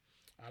Lamptey, man.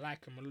 I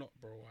like him a lot,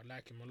 bro. I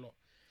like him a lot.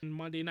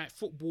 Monday Night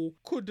Football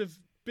could have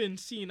been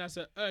seen as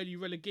an early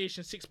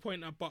relegation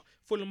 6-pointer, but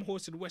Fulham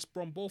hosted West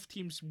Brom. Both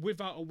teams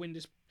without a win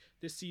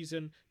this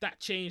season.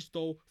 That changed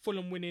though.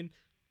 Fulham winning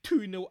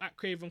 2-0 at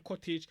Craven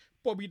Cottage.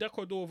 Bobby De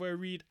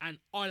Cordova-Reid and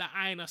Ola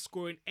Aina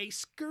scoring a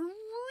screamer.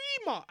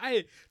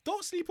 Hey,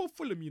 don't sleep on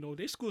Fulham, you know.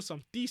 They scored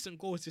some decent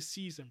goals this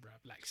season,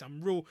 bruv. Like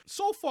some real,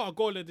 so far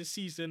goal of the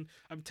season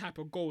type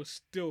of goals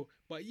still.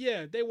 But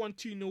yeah, they won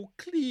 2-0.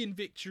 Clean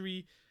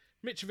victory.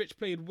 Mitrovic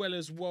played well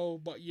as well.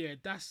 But yeah,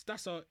 that's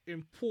a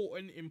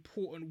important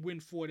win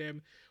for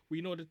them.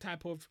 We know the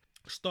type of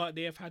start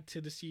they have had to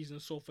the season,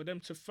 so for them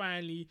to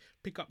finally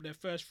pick up their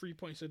first 3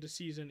 points of the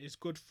season is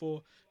good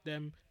for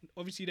them.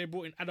 Obviously they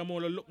brought in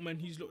Ademola Lookman.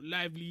 He's looked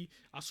lively.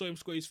 I saw him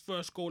score his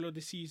first goal of the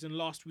season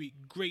last week.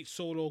 Great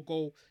solo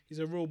goal. He's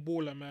a real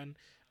baller, man.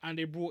 And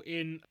they brought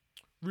in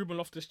Ruben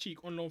Loftus-Cheek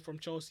on loan from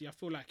Chelsea. I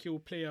feel like he'll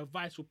play a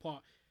vital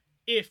part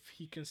if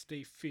he can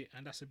stay fit,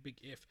 and that's a big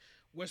if.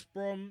 West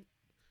Brom,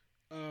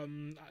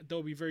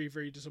 they'll be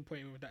very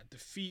disappointed with that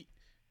defeat.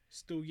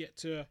 Still yet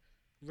to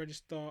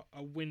register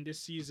a win this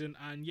season,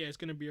 and yeah, it's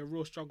going to be a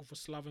real struggle for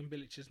Slaven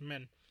Bilic's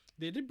men.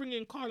 They did bring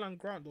in Karlan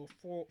Grant though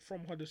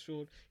from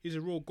Huddersfield. He's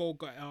a real goal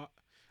getter.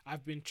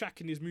 I've been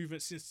tracking his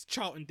movement since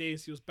Charlton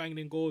days. He was banging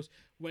in goals,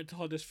 went to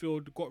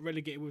Huddersfield, got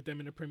relegated with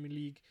them in the Premier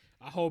League.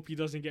 I hope he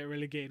doesn't get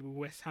relegated with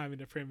West Ham in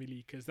the Premier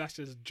League, because that's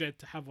just dread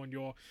to have on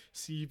your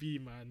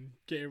CV, man.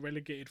 Getting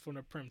relegated from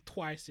the Prem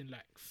twice in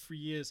like 3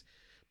 years.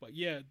 But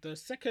yeah, the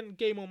second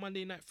game on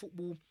Monday Night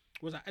Football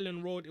was at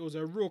Ellen Road. It was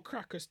a real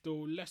cracker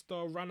still.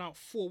 Leicester ran out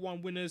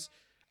 4-1 winners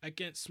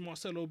against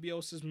Marcelo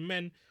Bielsa's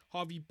men.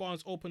 Harvey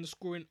Barnes opened the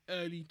scoring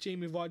early.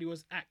 Jamie Vardy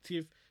was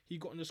active. He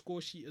got on the score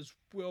sheet as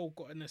well,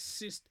 got an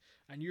assist.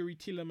 And Yuri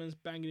Tielemans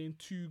banging in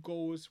 2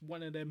 goals,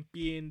 one of them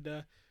being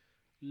the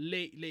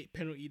late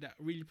penalty that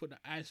really put the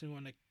icing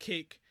on the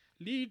cake.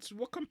 Leeds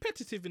were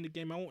competitive in the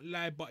game, I won't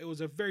lie, but it was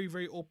a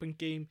very open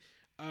game.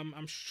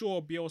 I'm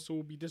sure Bielsa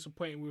will be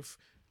disappointed with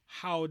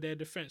how their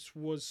defence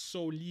was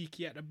so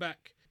leaky at the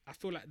back. I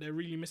feel like they're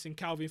really missing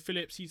Calvin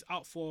Phillips. He's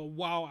out for a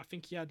while. I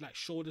think he had like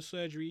shoulder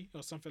surgery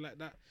or something like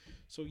that.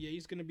 So yeah,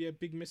 he's going to be a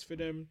big miss for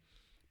them.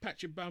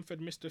 Patrick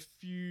Bamford missed a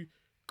few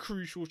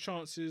crucial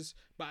chances,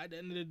 but at the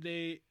end of the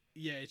day,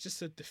 yeah, it's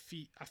just a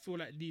defeat. I feel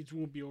like Leeds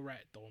will be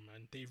alright though,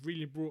 man. They've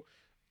really brought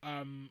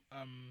some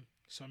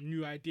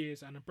new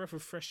ideas and a breath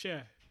of fresh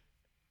air,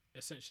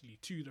 essentially,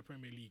 to the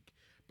Premier League.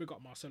 Big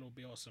up Marcelo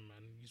Bielsa,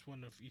 man.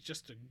 He's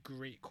just a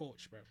great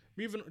coach, bro.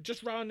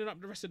 Just rounding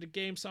up the rest of the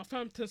game.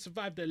 Southampton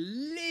survived a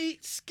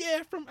late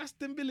scare from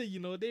Aston Villa.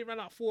 You know, they ran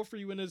out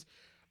 4-3 winners.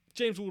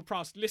 James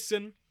Ward-Prowse,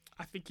 listen,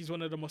 I think he's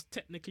one of the most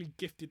technically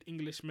gifted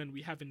Englishmen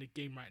we have in the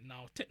game right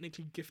now.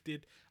 Technically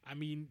gifted. I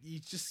mean,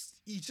 he's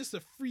just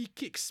a free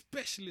kick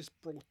specialist,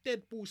 bro.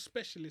 Dead ball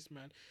specialist,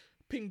 man.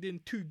 Pinged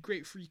in 2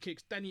 great free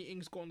kicks. Danny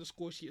Ings got on the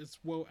score sheet as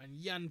well, and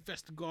Jan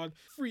Vestergaard,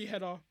 free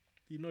header.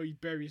 You know he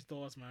buries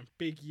doors, man.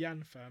 Big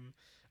Jan, fam.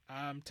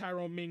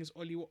 Tyrone Mings,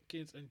 Ollie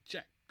Watkins, and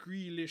Jack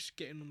Grealish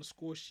getting on the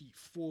score sheet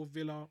for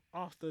Villa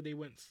after they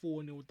went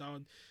 4-0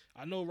 down.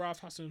 I know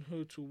Ralph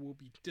Hasenhuttl will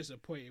be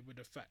disappointed with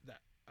the fact that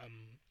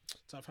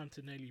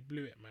Southampton nearly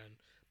blew it, man.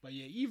 But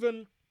yeah,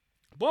 even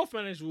both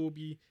managers will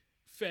be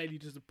fairly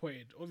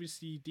disappointed.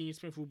 Obviously, Dean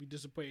Smith will be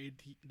disappointed.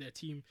 Their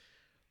team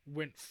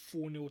went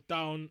 4-0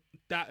 down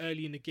that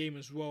early in the game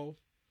as well.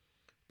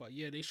 But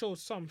yeah, they showed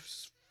some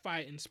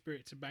fighting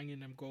spirit to bang in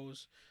them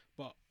goals,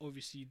 but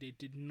obviously they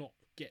did not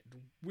get the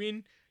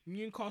win.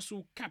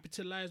 Newcastle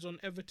capitalised on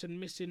Everton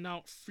missing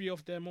out 3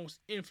 of their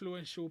most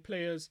influential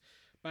players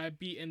by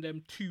beating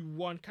them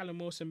 2-1. Callum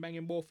Wilson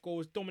banging both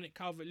goals. Dominic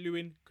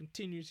Calvert-Lewin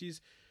continues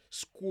his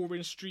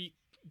scoring streak,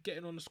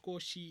 getting on the score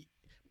sheet,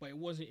 but it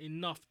wasn't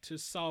enough to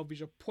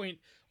salvage a point.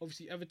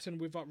 Obviously Everton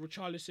without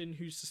Richarlison,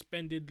 who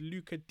suspended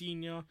Luca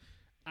Digne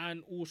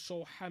and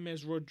also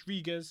James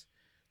Rodriguez.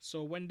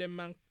 So when them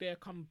man there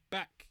come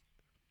back,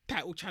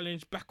 title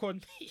challenge back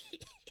on.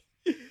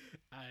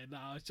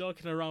 I was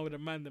joking around with the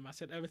man. I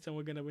said Everton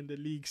were going to win the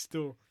league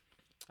still.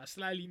 I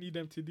slightly need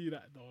them to do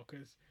that though,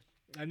 because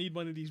I need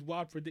one of these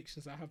wild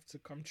predictions I have to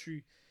come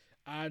true.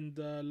 And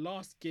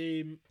last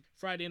game,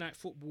 Friday Night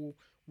Football,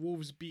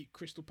 Wolves beat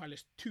Crystal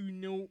Palace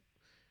 2-0.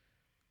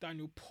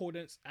 Daniel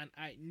Podence and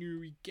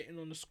Ait-Nouri getting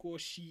on the score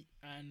sheet,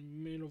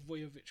 and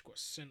Milivojevic got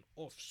sent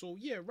off. So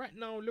yeah, right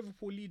now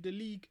Liverpool lead the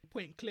league,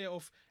 point clear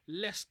of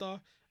Leicester,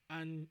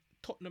 and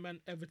Tottenham and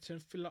Everton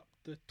fill up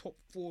the top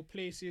 4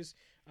 places,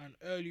 and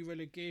early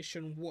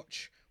relegation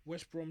watch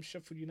West Brom,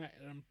 Sheffield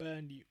United and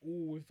Burnley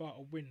all without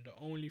a win. The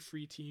only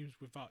 3 teams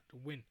without the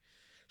win.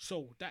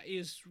 So that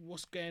is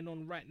what's going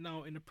on right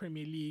now in the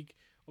Premier League.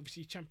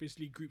 Obviously, Champions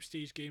League group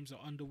stage games are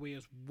underway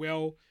as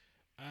well.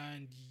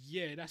 And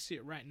yeah, that's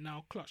it right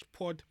now. Clutch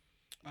Pod.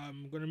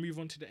 I'm going to move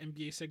on to the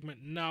NBA segment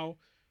now.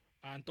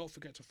 And don't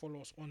forget to follow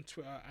us on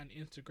Twitter and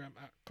Instagram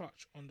at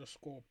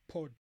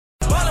clutch_pod.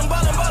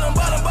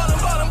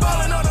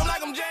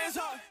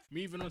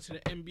 Moving on to the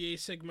NBA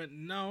segment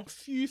now. A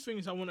few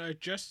things I want to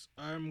address.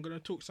 I'm going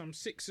to talk some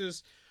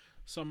Sixers,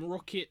 some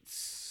Rockets,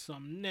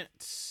 some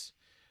Nets.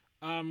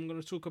 I'm going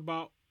to talk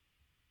about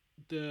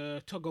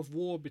the tug of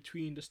war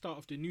between the start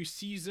of the new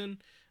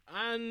season,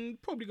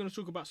 and probably going to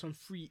talk about some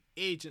free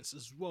agents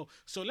as well.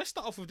 So let's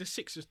start off with the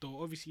Sixers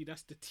though. Obviously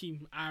that's the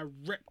team I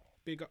rep.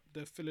 Big up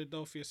the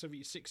Philadelphia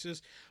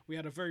 76ers. We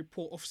had a very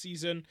poor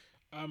off-season.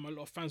 A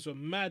lot of fans were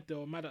mad. They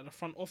were mad at the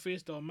front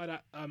office. They were mad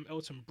at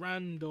Elton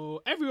Brand.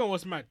 Everyone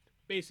was mad.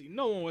 Basically,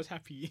 no one was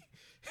happy.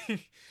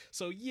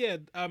 So yeah,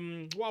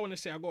 what I want to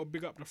say, I got to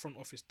big up the front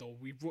office though.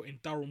 We brought in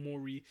Daryl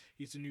Morey.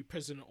 He's the new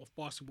president of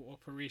basketball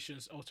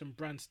operations. Elton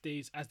Brand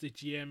stays as the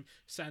GM.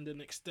 Signed an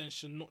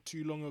extension not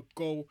too long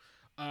ago.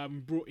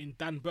 Brought in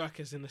Dan Burke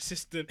as an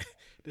assistant.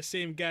 The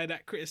same guy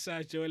that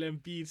criticised Joel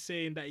Embiid,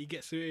 saying that he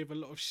gets away with a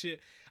lot of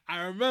shit.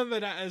 I remember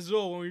that as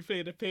well when we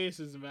played the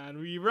Pacers, man.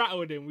 We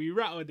rattled him.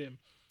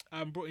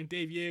 Brought in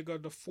Dave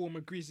Yeager, the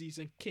former Grizzlies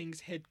and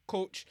Kings head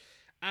coach.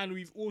 And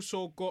we've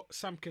also got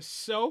Sam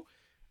Cassell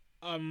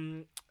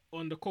on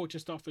the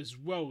coaching staff as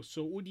well.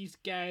 So all these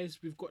guys,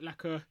 we've got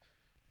like a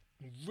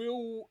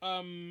real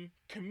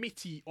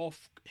committee of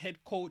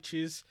head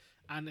coaches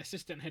and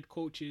assistant head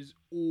coaches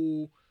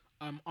all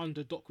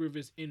under Doc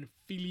Rivers in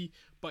Philly.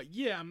 But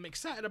yeah, I'm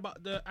excited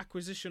about the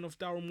acquisition of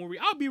Daryl Morey.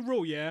 I'll be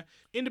real, yeah.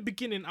 In the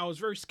beginning, I was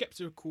very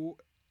skeptical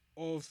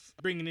of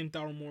bringing in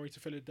Daryl Morey to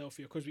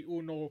Philadelphia, because we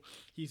all know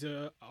he's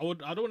I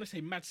don't want to say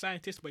mad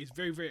scientist, but he's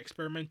very, very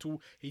experimental.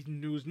 He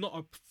was not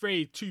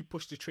afraid to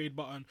push the trade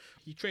button.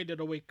 He traded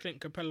away Clint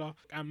Capella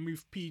and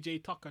moved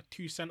PJ Tucker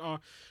to center.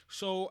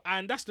 So,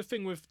 and that's the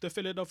thing with the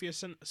Philadelphia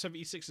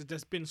 76ers.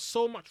 There's been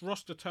so much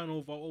roster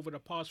turnover over the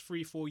past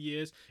 3-4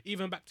 years,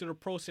 even back to the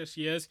process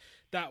years,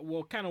 that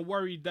we're kind of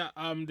worried that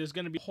there's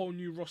going to be a whole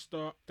new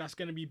roster that's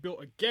going to be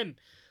built again.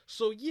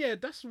 So yeah,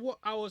 that's what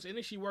I was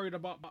initially worried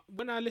about. But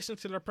when I listened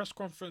to the press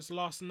conference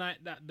last night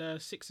that the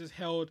Sixers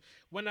held,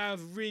 when I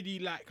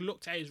really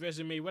looked at his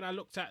resume, when I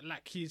looked at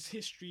his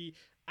history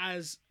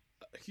as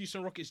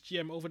Houston Rockets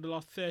GM over the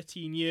last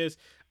 13 years,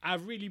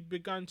 I've really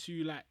begun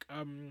to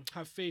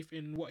have faith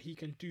in what he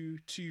can do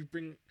to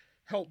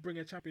help bring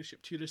a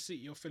championship to the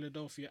city of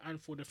Philadelphia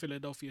and for the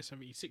Philadelphia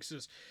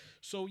 76ers.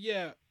 So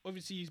yeah,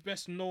 obviously he's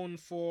best known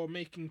for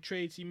making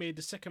trades. He made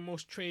the second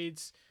most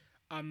trades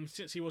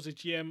since he was a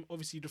GM.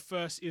 Obviously the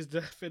first is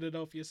the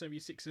Philadelphia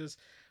 76ers.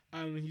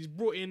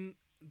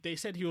 They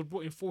said he was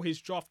brought in for his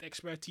draft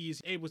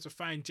expertise, able to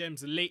find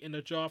gems late in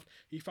the draft.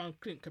 He found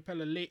Clint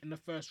Capella late in the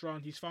first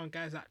round. He's found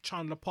guys like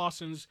Chandler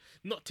Parsons,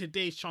 not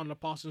today's Chandler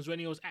Parsons, when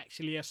he was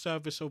actually a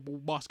serviceable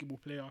basketball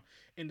player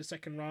in the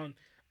second round.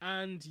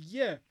 And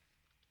yeah,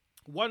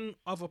 one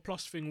other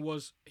plus thing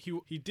was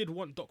he did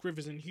want Doc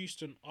Rivers in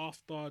Houston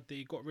after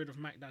they got rid of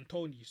Mike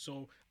D'Antoni.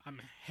 So I'm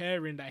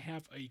hearing they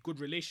have a good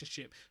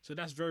relationship. So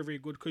that's very, very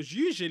good. Because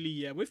usually,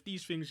 yeah, with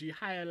these things, you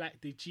hire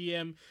the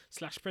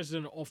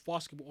GM/president of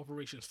basketball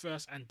operations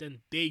first, and then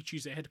they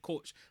choose a head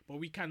coach. But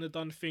we kind of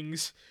done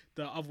things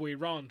the other way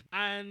around.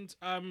 And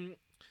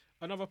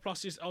another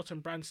plus is Elton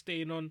Brand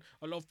staying on.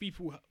 A lot of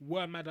people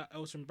were mad at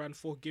Elton Brand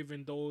for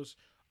giving those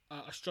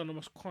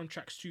astronomous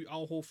contracts to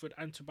Al Horford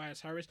and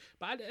Tobias Harris.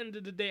 But at the end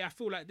of the day, I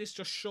feel like this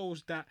just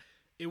shows that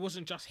it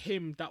wasn't just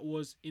him that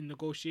was in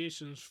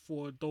negotiations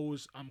for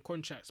those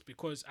contracts,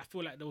 because I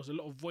feel like there was a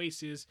lot of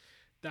voices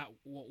that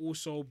were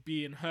also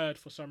being heard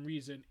for some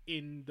reason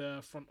in the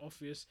front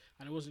office,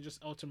 and it wasn't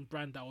just Elton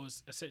Brand that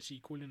was essentially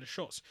calling the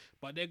shots.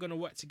 But they're going to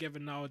work together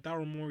now.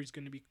 Daryl Morey is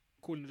going to be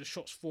calling the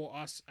shots for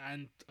us.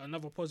 And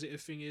another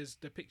positive thing is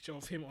the picture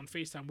of him on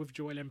FaceTime with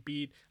Joel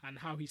Embiid, and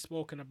how he's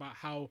spoken about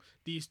how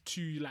these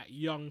two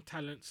young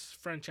talents,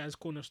 franchise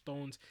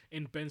cornerstones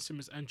in Ben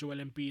Simmons and Joel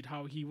Embiid,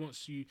 how he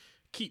wants to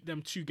keep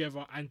them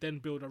together and then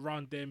build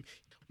around them.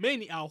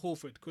 Mainly Al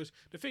Horford, because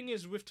the thing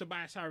is with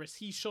Tobias Harris,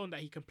 he's shown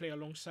that he can play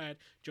alongside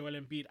Joel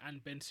Embiid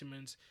and Ben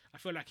Simmons. I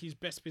feel like his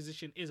best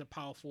position is a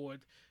power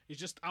forward. It's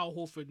just Al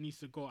Horford needs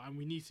to go, and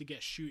we need to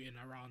get shooting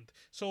around.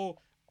 So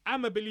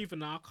I'm a believer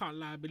now, I can't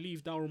lie. I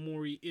believe Daryl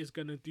Morey is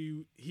going to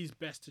do his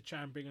best to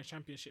try and bring a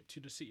championship to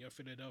the city of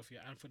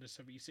Philadelphia and for the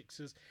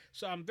 76ers.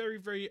 So I'm very,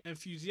 very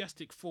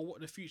enthusiastic for what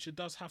the future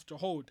does have to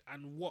hold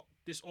and what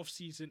this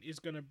offseason is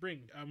going to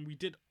bring. We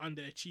did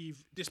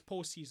underachieve this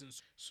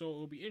postseason, so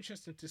it'll be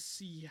interesting to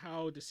see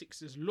how the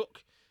Sixers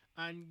look.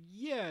 And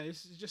yeah,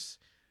 it's just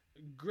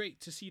great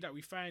to see that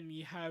we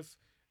finally have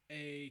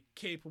a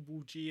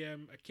capable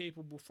GM, a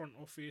capable front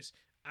office,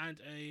 and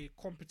a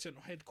competent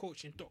head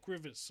coach in Doc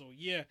Rivers. So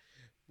yeah,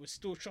 we're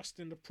still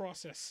trusting the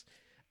process.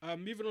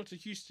 Moving on to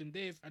Houston,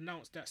 they've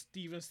announced that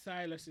Steven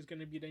Silas is going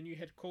to be their new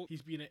head coach.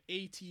 He's been an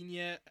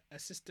 18-year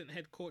assistant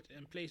head coach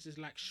in places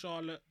like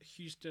Charlotte,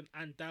 Houston,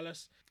 and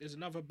Dallas. There's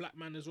another black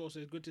man as well, so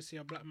it's good to see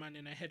a black man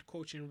in a head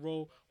coaching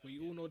role. We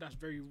all know that's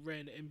very rare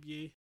in the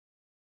NBA.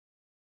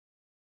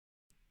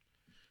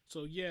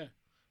 So yeah,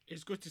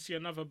 it's good to see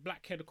another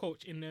black head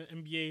coach in the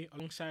NBA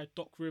alongside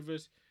Doc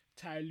Rivers.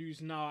 Ty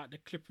Lue's now at the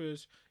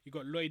Clippers. You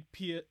got Lloyd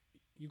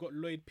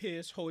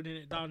Pierce holding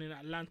it down in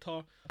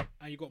Atlanta,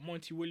 and you got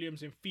Monty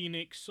Williams in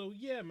Phoenix. So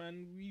yeah,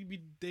 man, we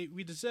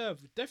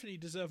definitely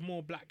deserve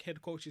more black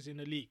head coaches in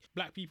the league.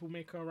 Black people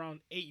make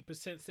around 80%,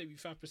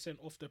 75%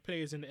 of the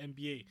players in the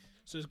NBA.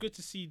 So it's good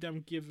to see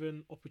them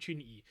given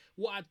opportunity.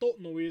 What I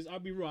don't know is, I'll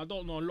be real, I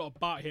don't know a lot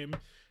about him,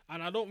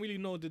 and I don't really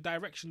know the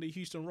direction the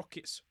Houston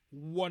Rockets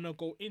want to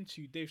go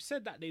into. They've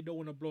said that they don't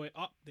want to blow it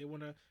up. They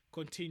want to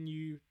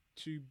continue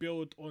to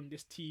build on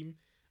this team,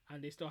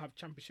 and they still have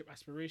championship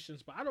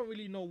aspirations. But I don't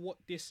really know what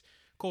this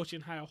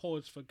coaching hire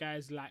holds for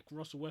guys like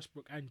Russell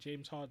Westbrook and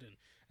James Harden,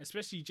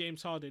 especially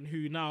James Harden,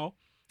 who now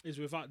is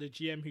without the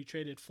GM who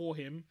traded for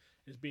him,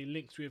 is being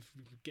linked with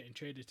getting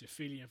traded to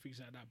Philly and things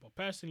like that. But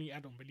personally, I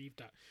don't believe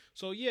that.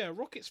 So yeah,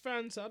 Rockets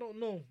fans, I don't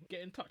know,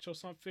 get in touch or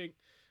something.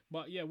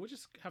 But yeah, we'll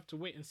just have to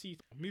wait and see.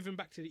 Moving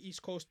back to the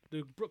East Coast,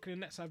 the Brooklyn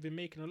Nets have been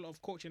making a lot of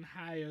coaching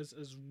hires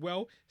as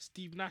well.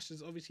 Steve Nash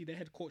is obviously the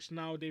head coach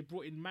now. They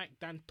brought in Mike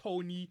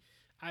D'Antoni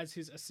as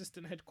his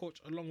assistant head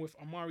coach, along with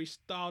Amari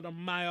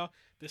Stoudemire.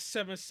 The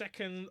 7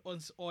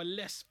 seconds or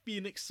less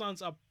Phoenix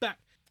Suns are back.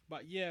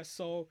 But yeah,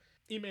 so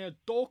Ime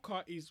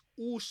Udoka is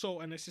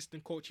also an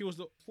assistant coach. He was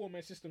the former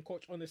assistant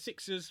coach on the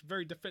Sixers,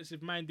 very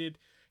defensive minded.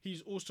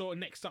 He's also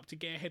next up to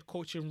get a head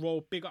coaching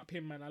role. Big up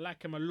him, man. I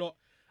like him a lot.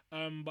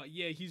 But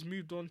yeah, he's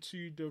moved on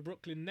to the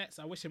Brooklyn Nets.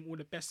 I wish him all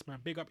the best, man.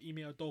 Big up Ime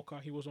Udoka.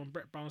 He was on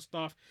Brett Brown's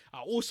staff. I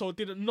also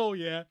didn't know,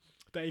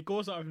 that he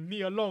goes out with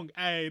Nia Long.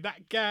 Hey,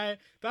 that guy,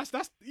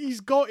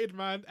 he's goated,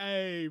 man.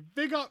 Hey,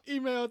 big up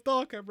Ime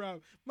Udoka, bro.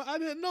 But I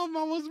didn't know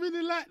man was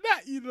winning like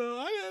that, I didn't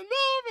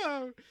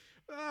know, man.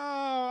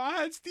 I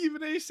had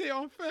Stephen A say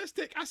on First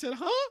Take. I said,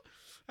 huh?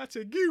 I had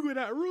to Google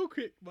that real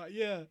quick. But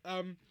yeah,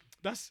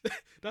 that's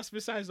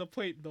besides the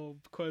point though,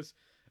 because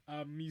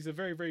he's a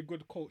very, very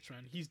good coach,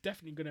 man. He's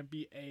definitely going to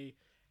be a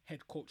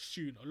head coach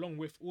soon, along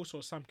with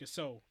also Sam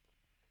Cassell.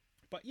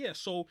 But yeah,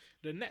 so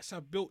the Nets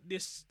have built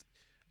this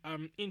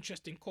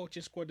interesting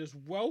coaching squad as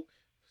well.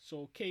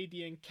 So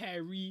KD and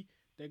Kyrie,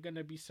 they're going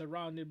to be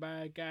surrounded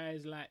by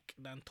guys like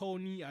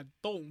D'Antoni. I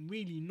don't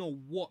really know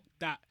what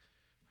that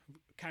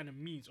kind of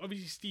means.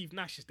 Obviously, Steve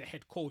Nash is the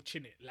head coach,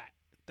 in it. Like,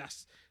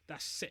 that's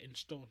set in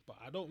stone. But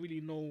I don't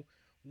really know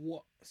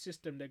what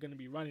system they're going to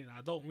be running.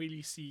 I don't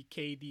really see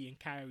KD and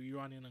Kyrie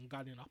running and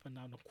gunning up and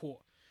down the court.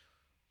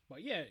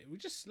 But yeah,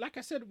 like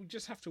I said, we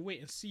just have to wait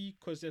and see,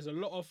 because there's a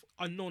lot of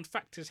unknown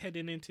factors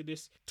heading into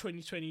this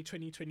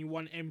 2020-2021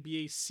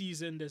 NBA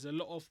season. There's a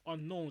lot of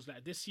unknowns.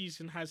 Like, this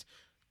season has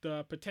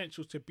the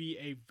potential to be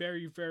a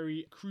very,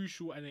 very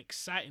crucial and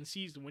exciting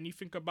season. When you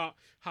think about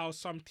how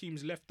some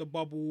teams left the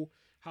bubble,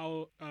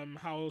 how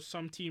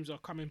some teams are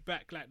coming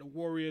back, like the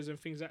Warriors and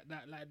things like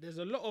that. Like, there's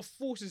a lot of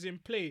forces in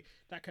play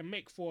that can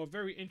make for a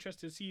very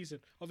interesting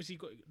season. Obviously,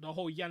 got the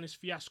whole Giannis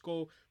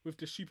fiasco with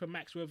the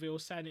Supermax, where they'll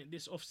sign it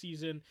this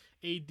offseason.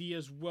 AD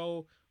as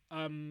well.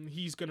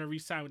 He's going to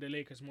re-sign with the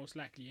Lakers most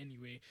likely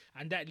anyway.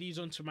 And that leads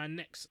on to my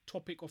next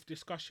topic of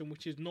discussion,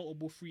 which is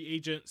notable free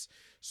agents.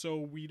 So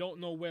we don't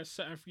know where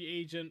certain free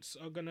agents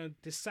are going to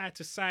decide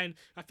to sign.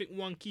 I think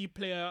one key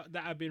player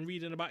that I've been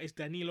reading about is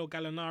Danilo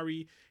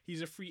Gallinari.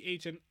 He's a free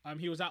agent.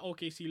 He was at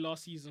OKC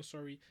last season,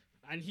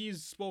 and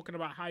he's spoken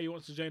about how he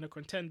wants to join a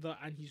contender,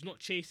 and he's not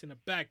chasing a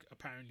bag,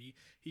 apparently.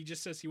 He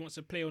just says he wants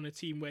to play on a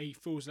team where he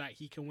feels like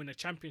he can win a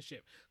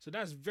championship. So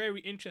that's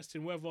very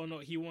interesting, whether or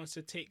not he wants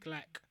to take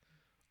like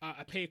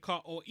a pay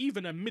cut or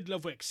even a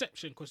mid-level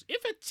exception. Because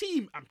if a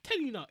team, I'm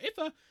telling you now, if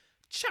a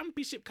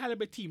championship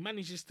caliber team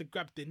manages to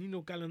grab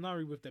Danilo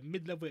Gallinari with the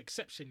mid-level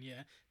exception,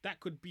 that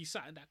could be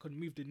something that could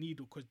move the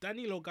needle. Because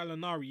Danilo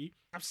Gallinari,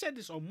 I've said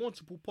this on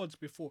multiple pods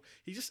before,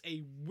 he's just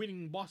a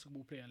winning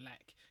basketball player.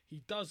 Like,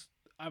 he does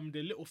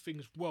the little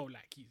things well.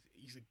 Like,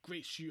 he's a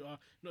great shooter,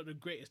 not the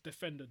greatest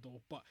defender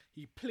though, but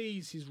he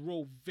plays his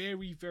role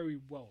very, very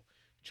well.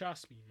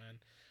 Trust me, man.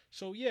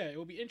 So yeah,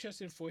 it'll be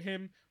interesting for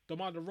him.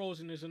 DeMar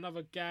DeRozan is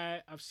another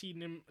guy. I've seen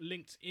him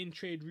linked in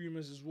trade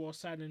rumors as well,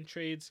 signing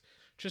trades.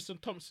 Tristan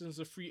Thompson's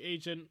a free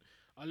agent.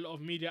 A lot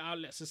of media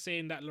outlets are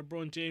saying that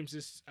LeBron James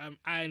is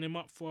eyeing him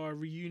up for a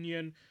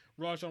reunion.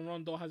 Rajon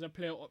Rondo has a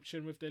player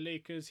option with the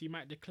Lakers. He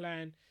might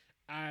decline,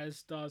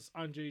 as does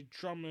Andre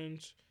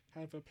Drummond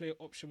have a player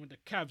option with the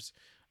Cavs.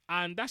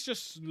 And that's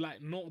just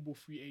like notable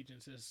free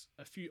agents. There's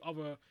a few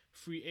other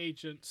free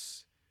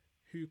agents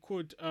who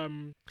could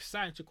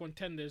sign to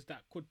contenders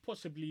that could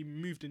possibly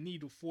move the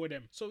needle for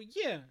them. So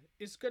yeah,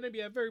 it's going to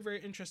be a very,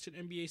 very interesting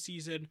NBA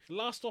season.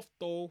 Last off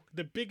though,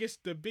 the biggest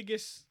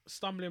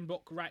stumbling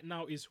block right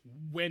now is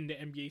when the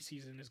NBA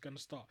season is going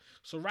to start.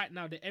 So right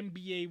now the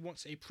NBA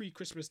wants a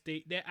pre-Christmas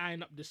date. They're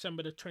eyeing up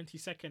December the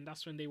 22nd.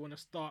 That's when they want to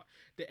start.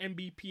 The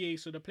NBPA,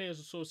 so the Players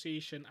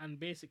Association, and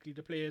basically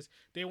the players,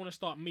 they want to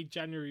start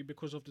mid-January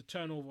because of the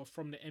turnover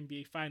from the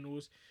NBA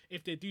Finals.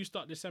 If they do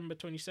start December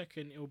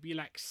 22nd, it will be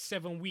like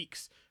 7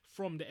 weeks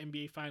from the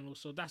NBA Finals.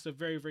 So that's a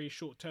very, very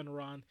short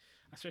turnaround,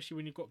 especially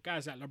when you've got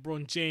guys like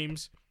LeBron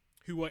James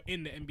who are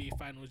in the NBA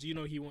Finals. You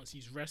know he wants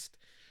his rest.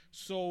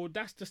 So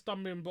that's the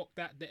stumbling block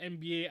that the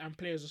NBA and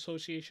Players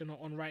Association are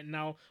on right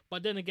now.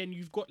 But then again,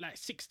 you've got like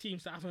 6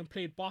 teams that haven't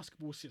played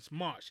basketball since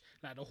March.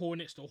 Like the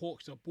Hornets, the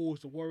Hawks, the Bulls,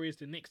 the Warriors,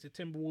 the Knicks, the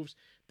Timberwolves.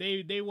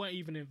 They weren't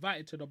even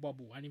invited to the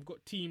bubble. And you've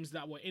got teams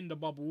that were in the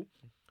bubble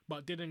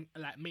but didn't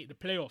like make the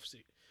playoffs.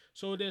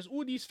 So there's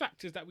all these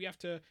factors that we have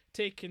to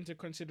take into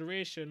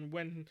consideration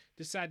when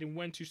deciding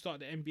when to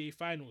start the NBA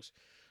Finals.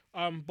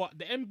 But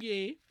the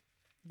NBA,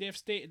 they've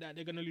stated that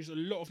they're going to lose a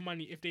lot of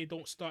money if they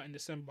don't start in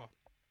December.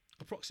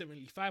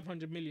 Approximately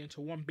 500 million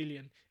to 1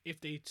 billion if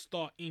they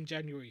start in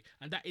January.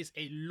 And that is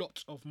a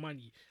lot of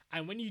money.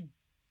 And when you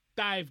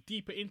dive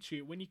deeper into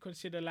it, when you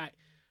consider like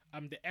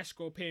the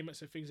escrow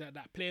payments and things like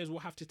that, players will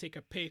have to take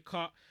a pay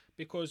cut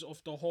because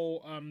of the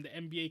whole the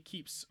NBA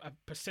keeps a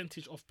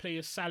percentage of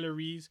players'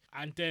 salaries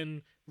and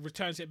then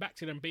returns it back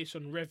to them based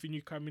on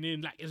revenue coming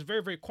in. Like, it's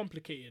very, very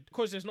complicated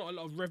because there's not a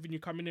lot of revenue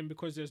coming in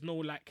because there's no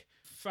like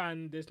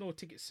there's no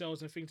ticket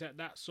sales and things like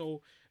that.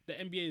 So the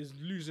NBA is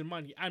losing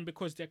money, and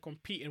because they're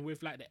competing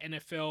with like the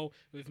NFL,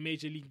 with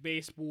Major League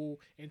Baseball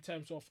in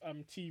terms of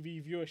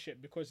TV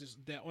viewership, because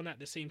they're on at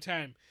the same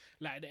time.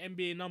 Like the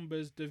NBA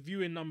numbers, the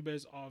viewing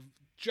numbers are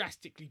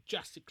drastically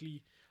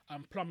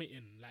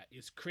plummeting. Like,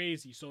 it's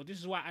crazy. So this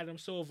is why Adam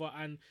Silver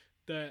and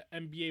the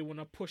NBA want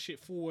to push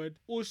it forward.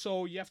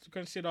 Also, you have to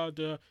consider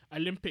the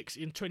Olympics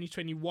in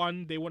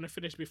 2021. They want to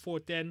finish before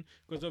then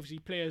because obviously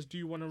players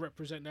do want to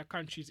represent their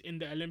countries in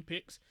the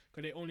Olympics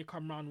because they only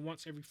come around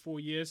once every 4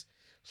 years.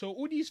 So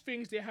all these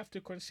things they have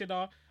to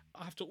consider.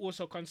 I have to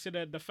also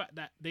consider the fact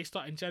that they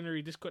start in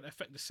January. This could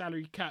affect the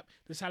salary cap.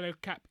 The salary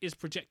cap is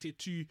projected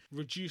to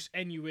reduce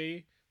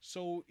anyway.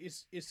 So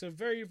it's a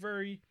very,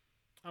 very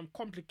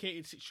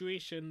complicated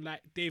situation.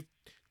 Like, they've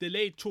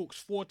delayed talks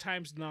 4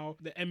 times now,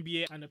 the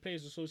NBA and the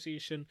Players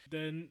Association.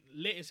 The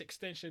latest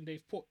extension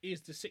they've put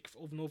is the 6th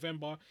of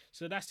November,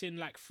 so that's in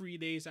like 3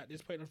 days at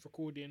this point of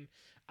recording.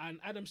 And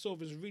Adam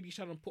Silver is really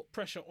trying to put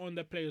pressure on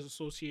the Players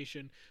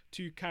Association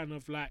to kind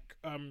of like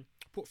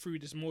put through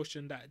this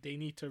motion that they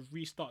need to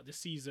restart the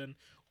season,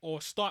 or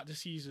start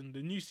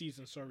the new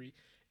season,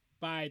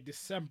 by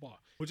December.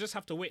 We'll just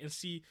have to wait and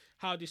see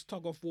how this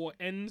tug of war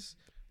ends,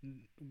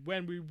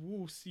 when we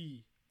will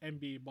see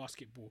NBA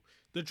basketball.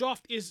 The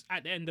draft is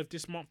at the end of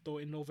this month though,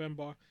 in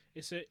November.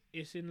 It's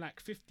in like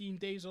 15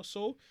 days or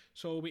so.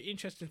 So it'll be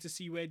interesting to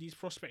see where these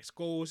prospects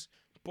goes.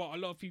 But a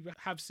lot of people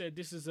have said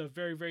this is a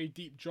very, very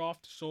deep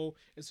draft. So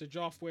it's a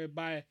draft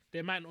whereby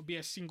there might not be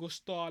a single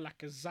star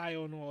like a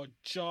Zion or a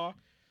Ja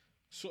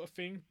sort of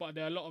thing. But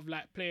there are a lot of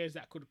like players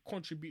that could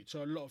contribute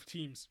to a lot of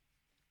teams.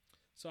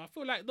 So I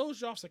feel like those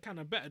drafts are kind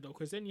of better though,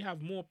 because then you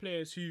have more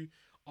players who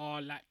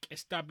are like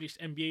established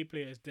NBA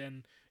players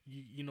than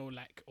you know,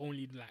 like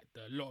only like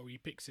the lottery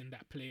picks in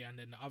that play, and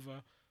then the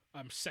other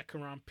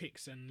second round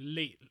picks and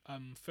late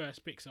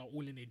first picks are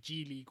all in the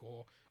G League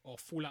or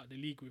fall out the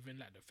league within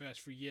like the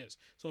first 3 years.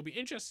 So it'll be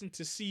interesting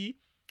to see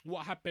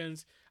what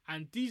happens.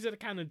 And these are the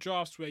kind of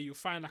drafts where you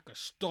find like a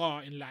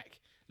star in like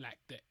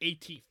the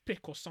 18th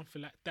pick or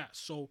something like that.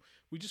 So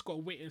we just got to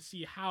wait and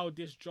see how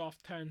this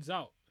draft turns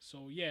out.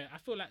 So yeah, I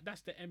feel like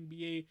that's the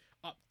NBA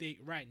update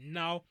right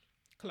now.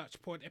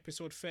 Clutch Pod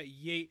episode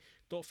 38.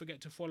 Don't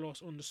forget to follow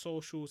us on the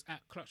socials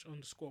at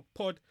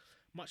Clutch_pod.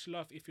 Much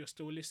love if you're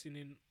still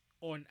listening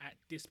on at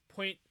this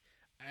point,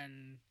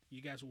 and you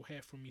guys will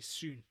hear from me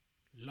soon.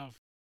 Love.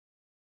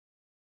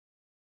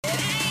 Hey,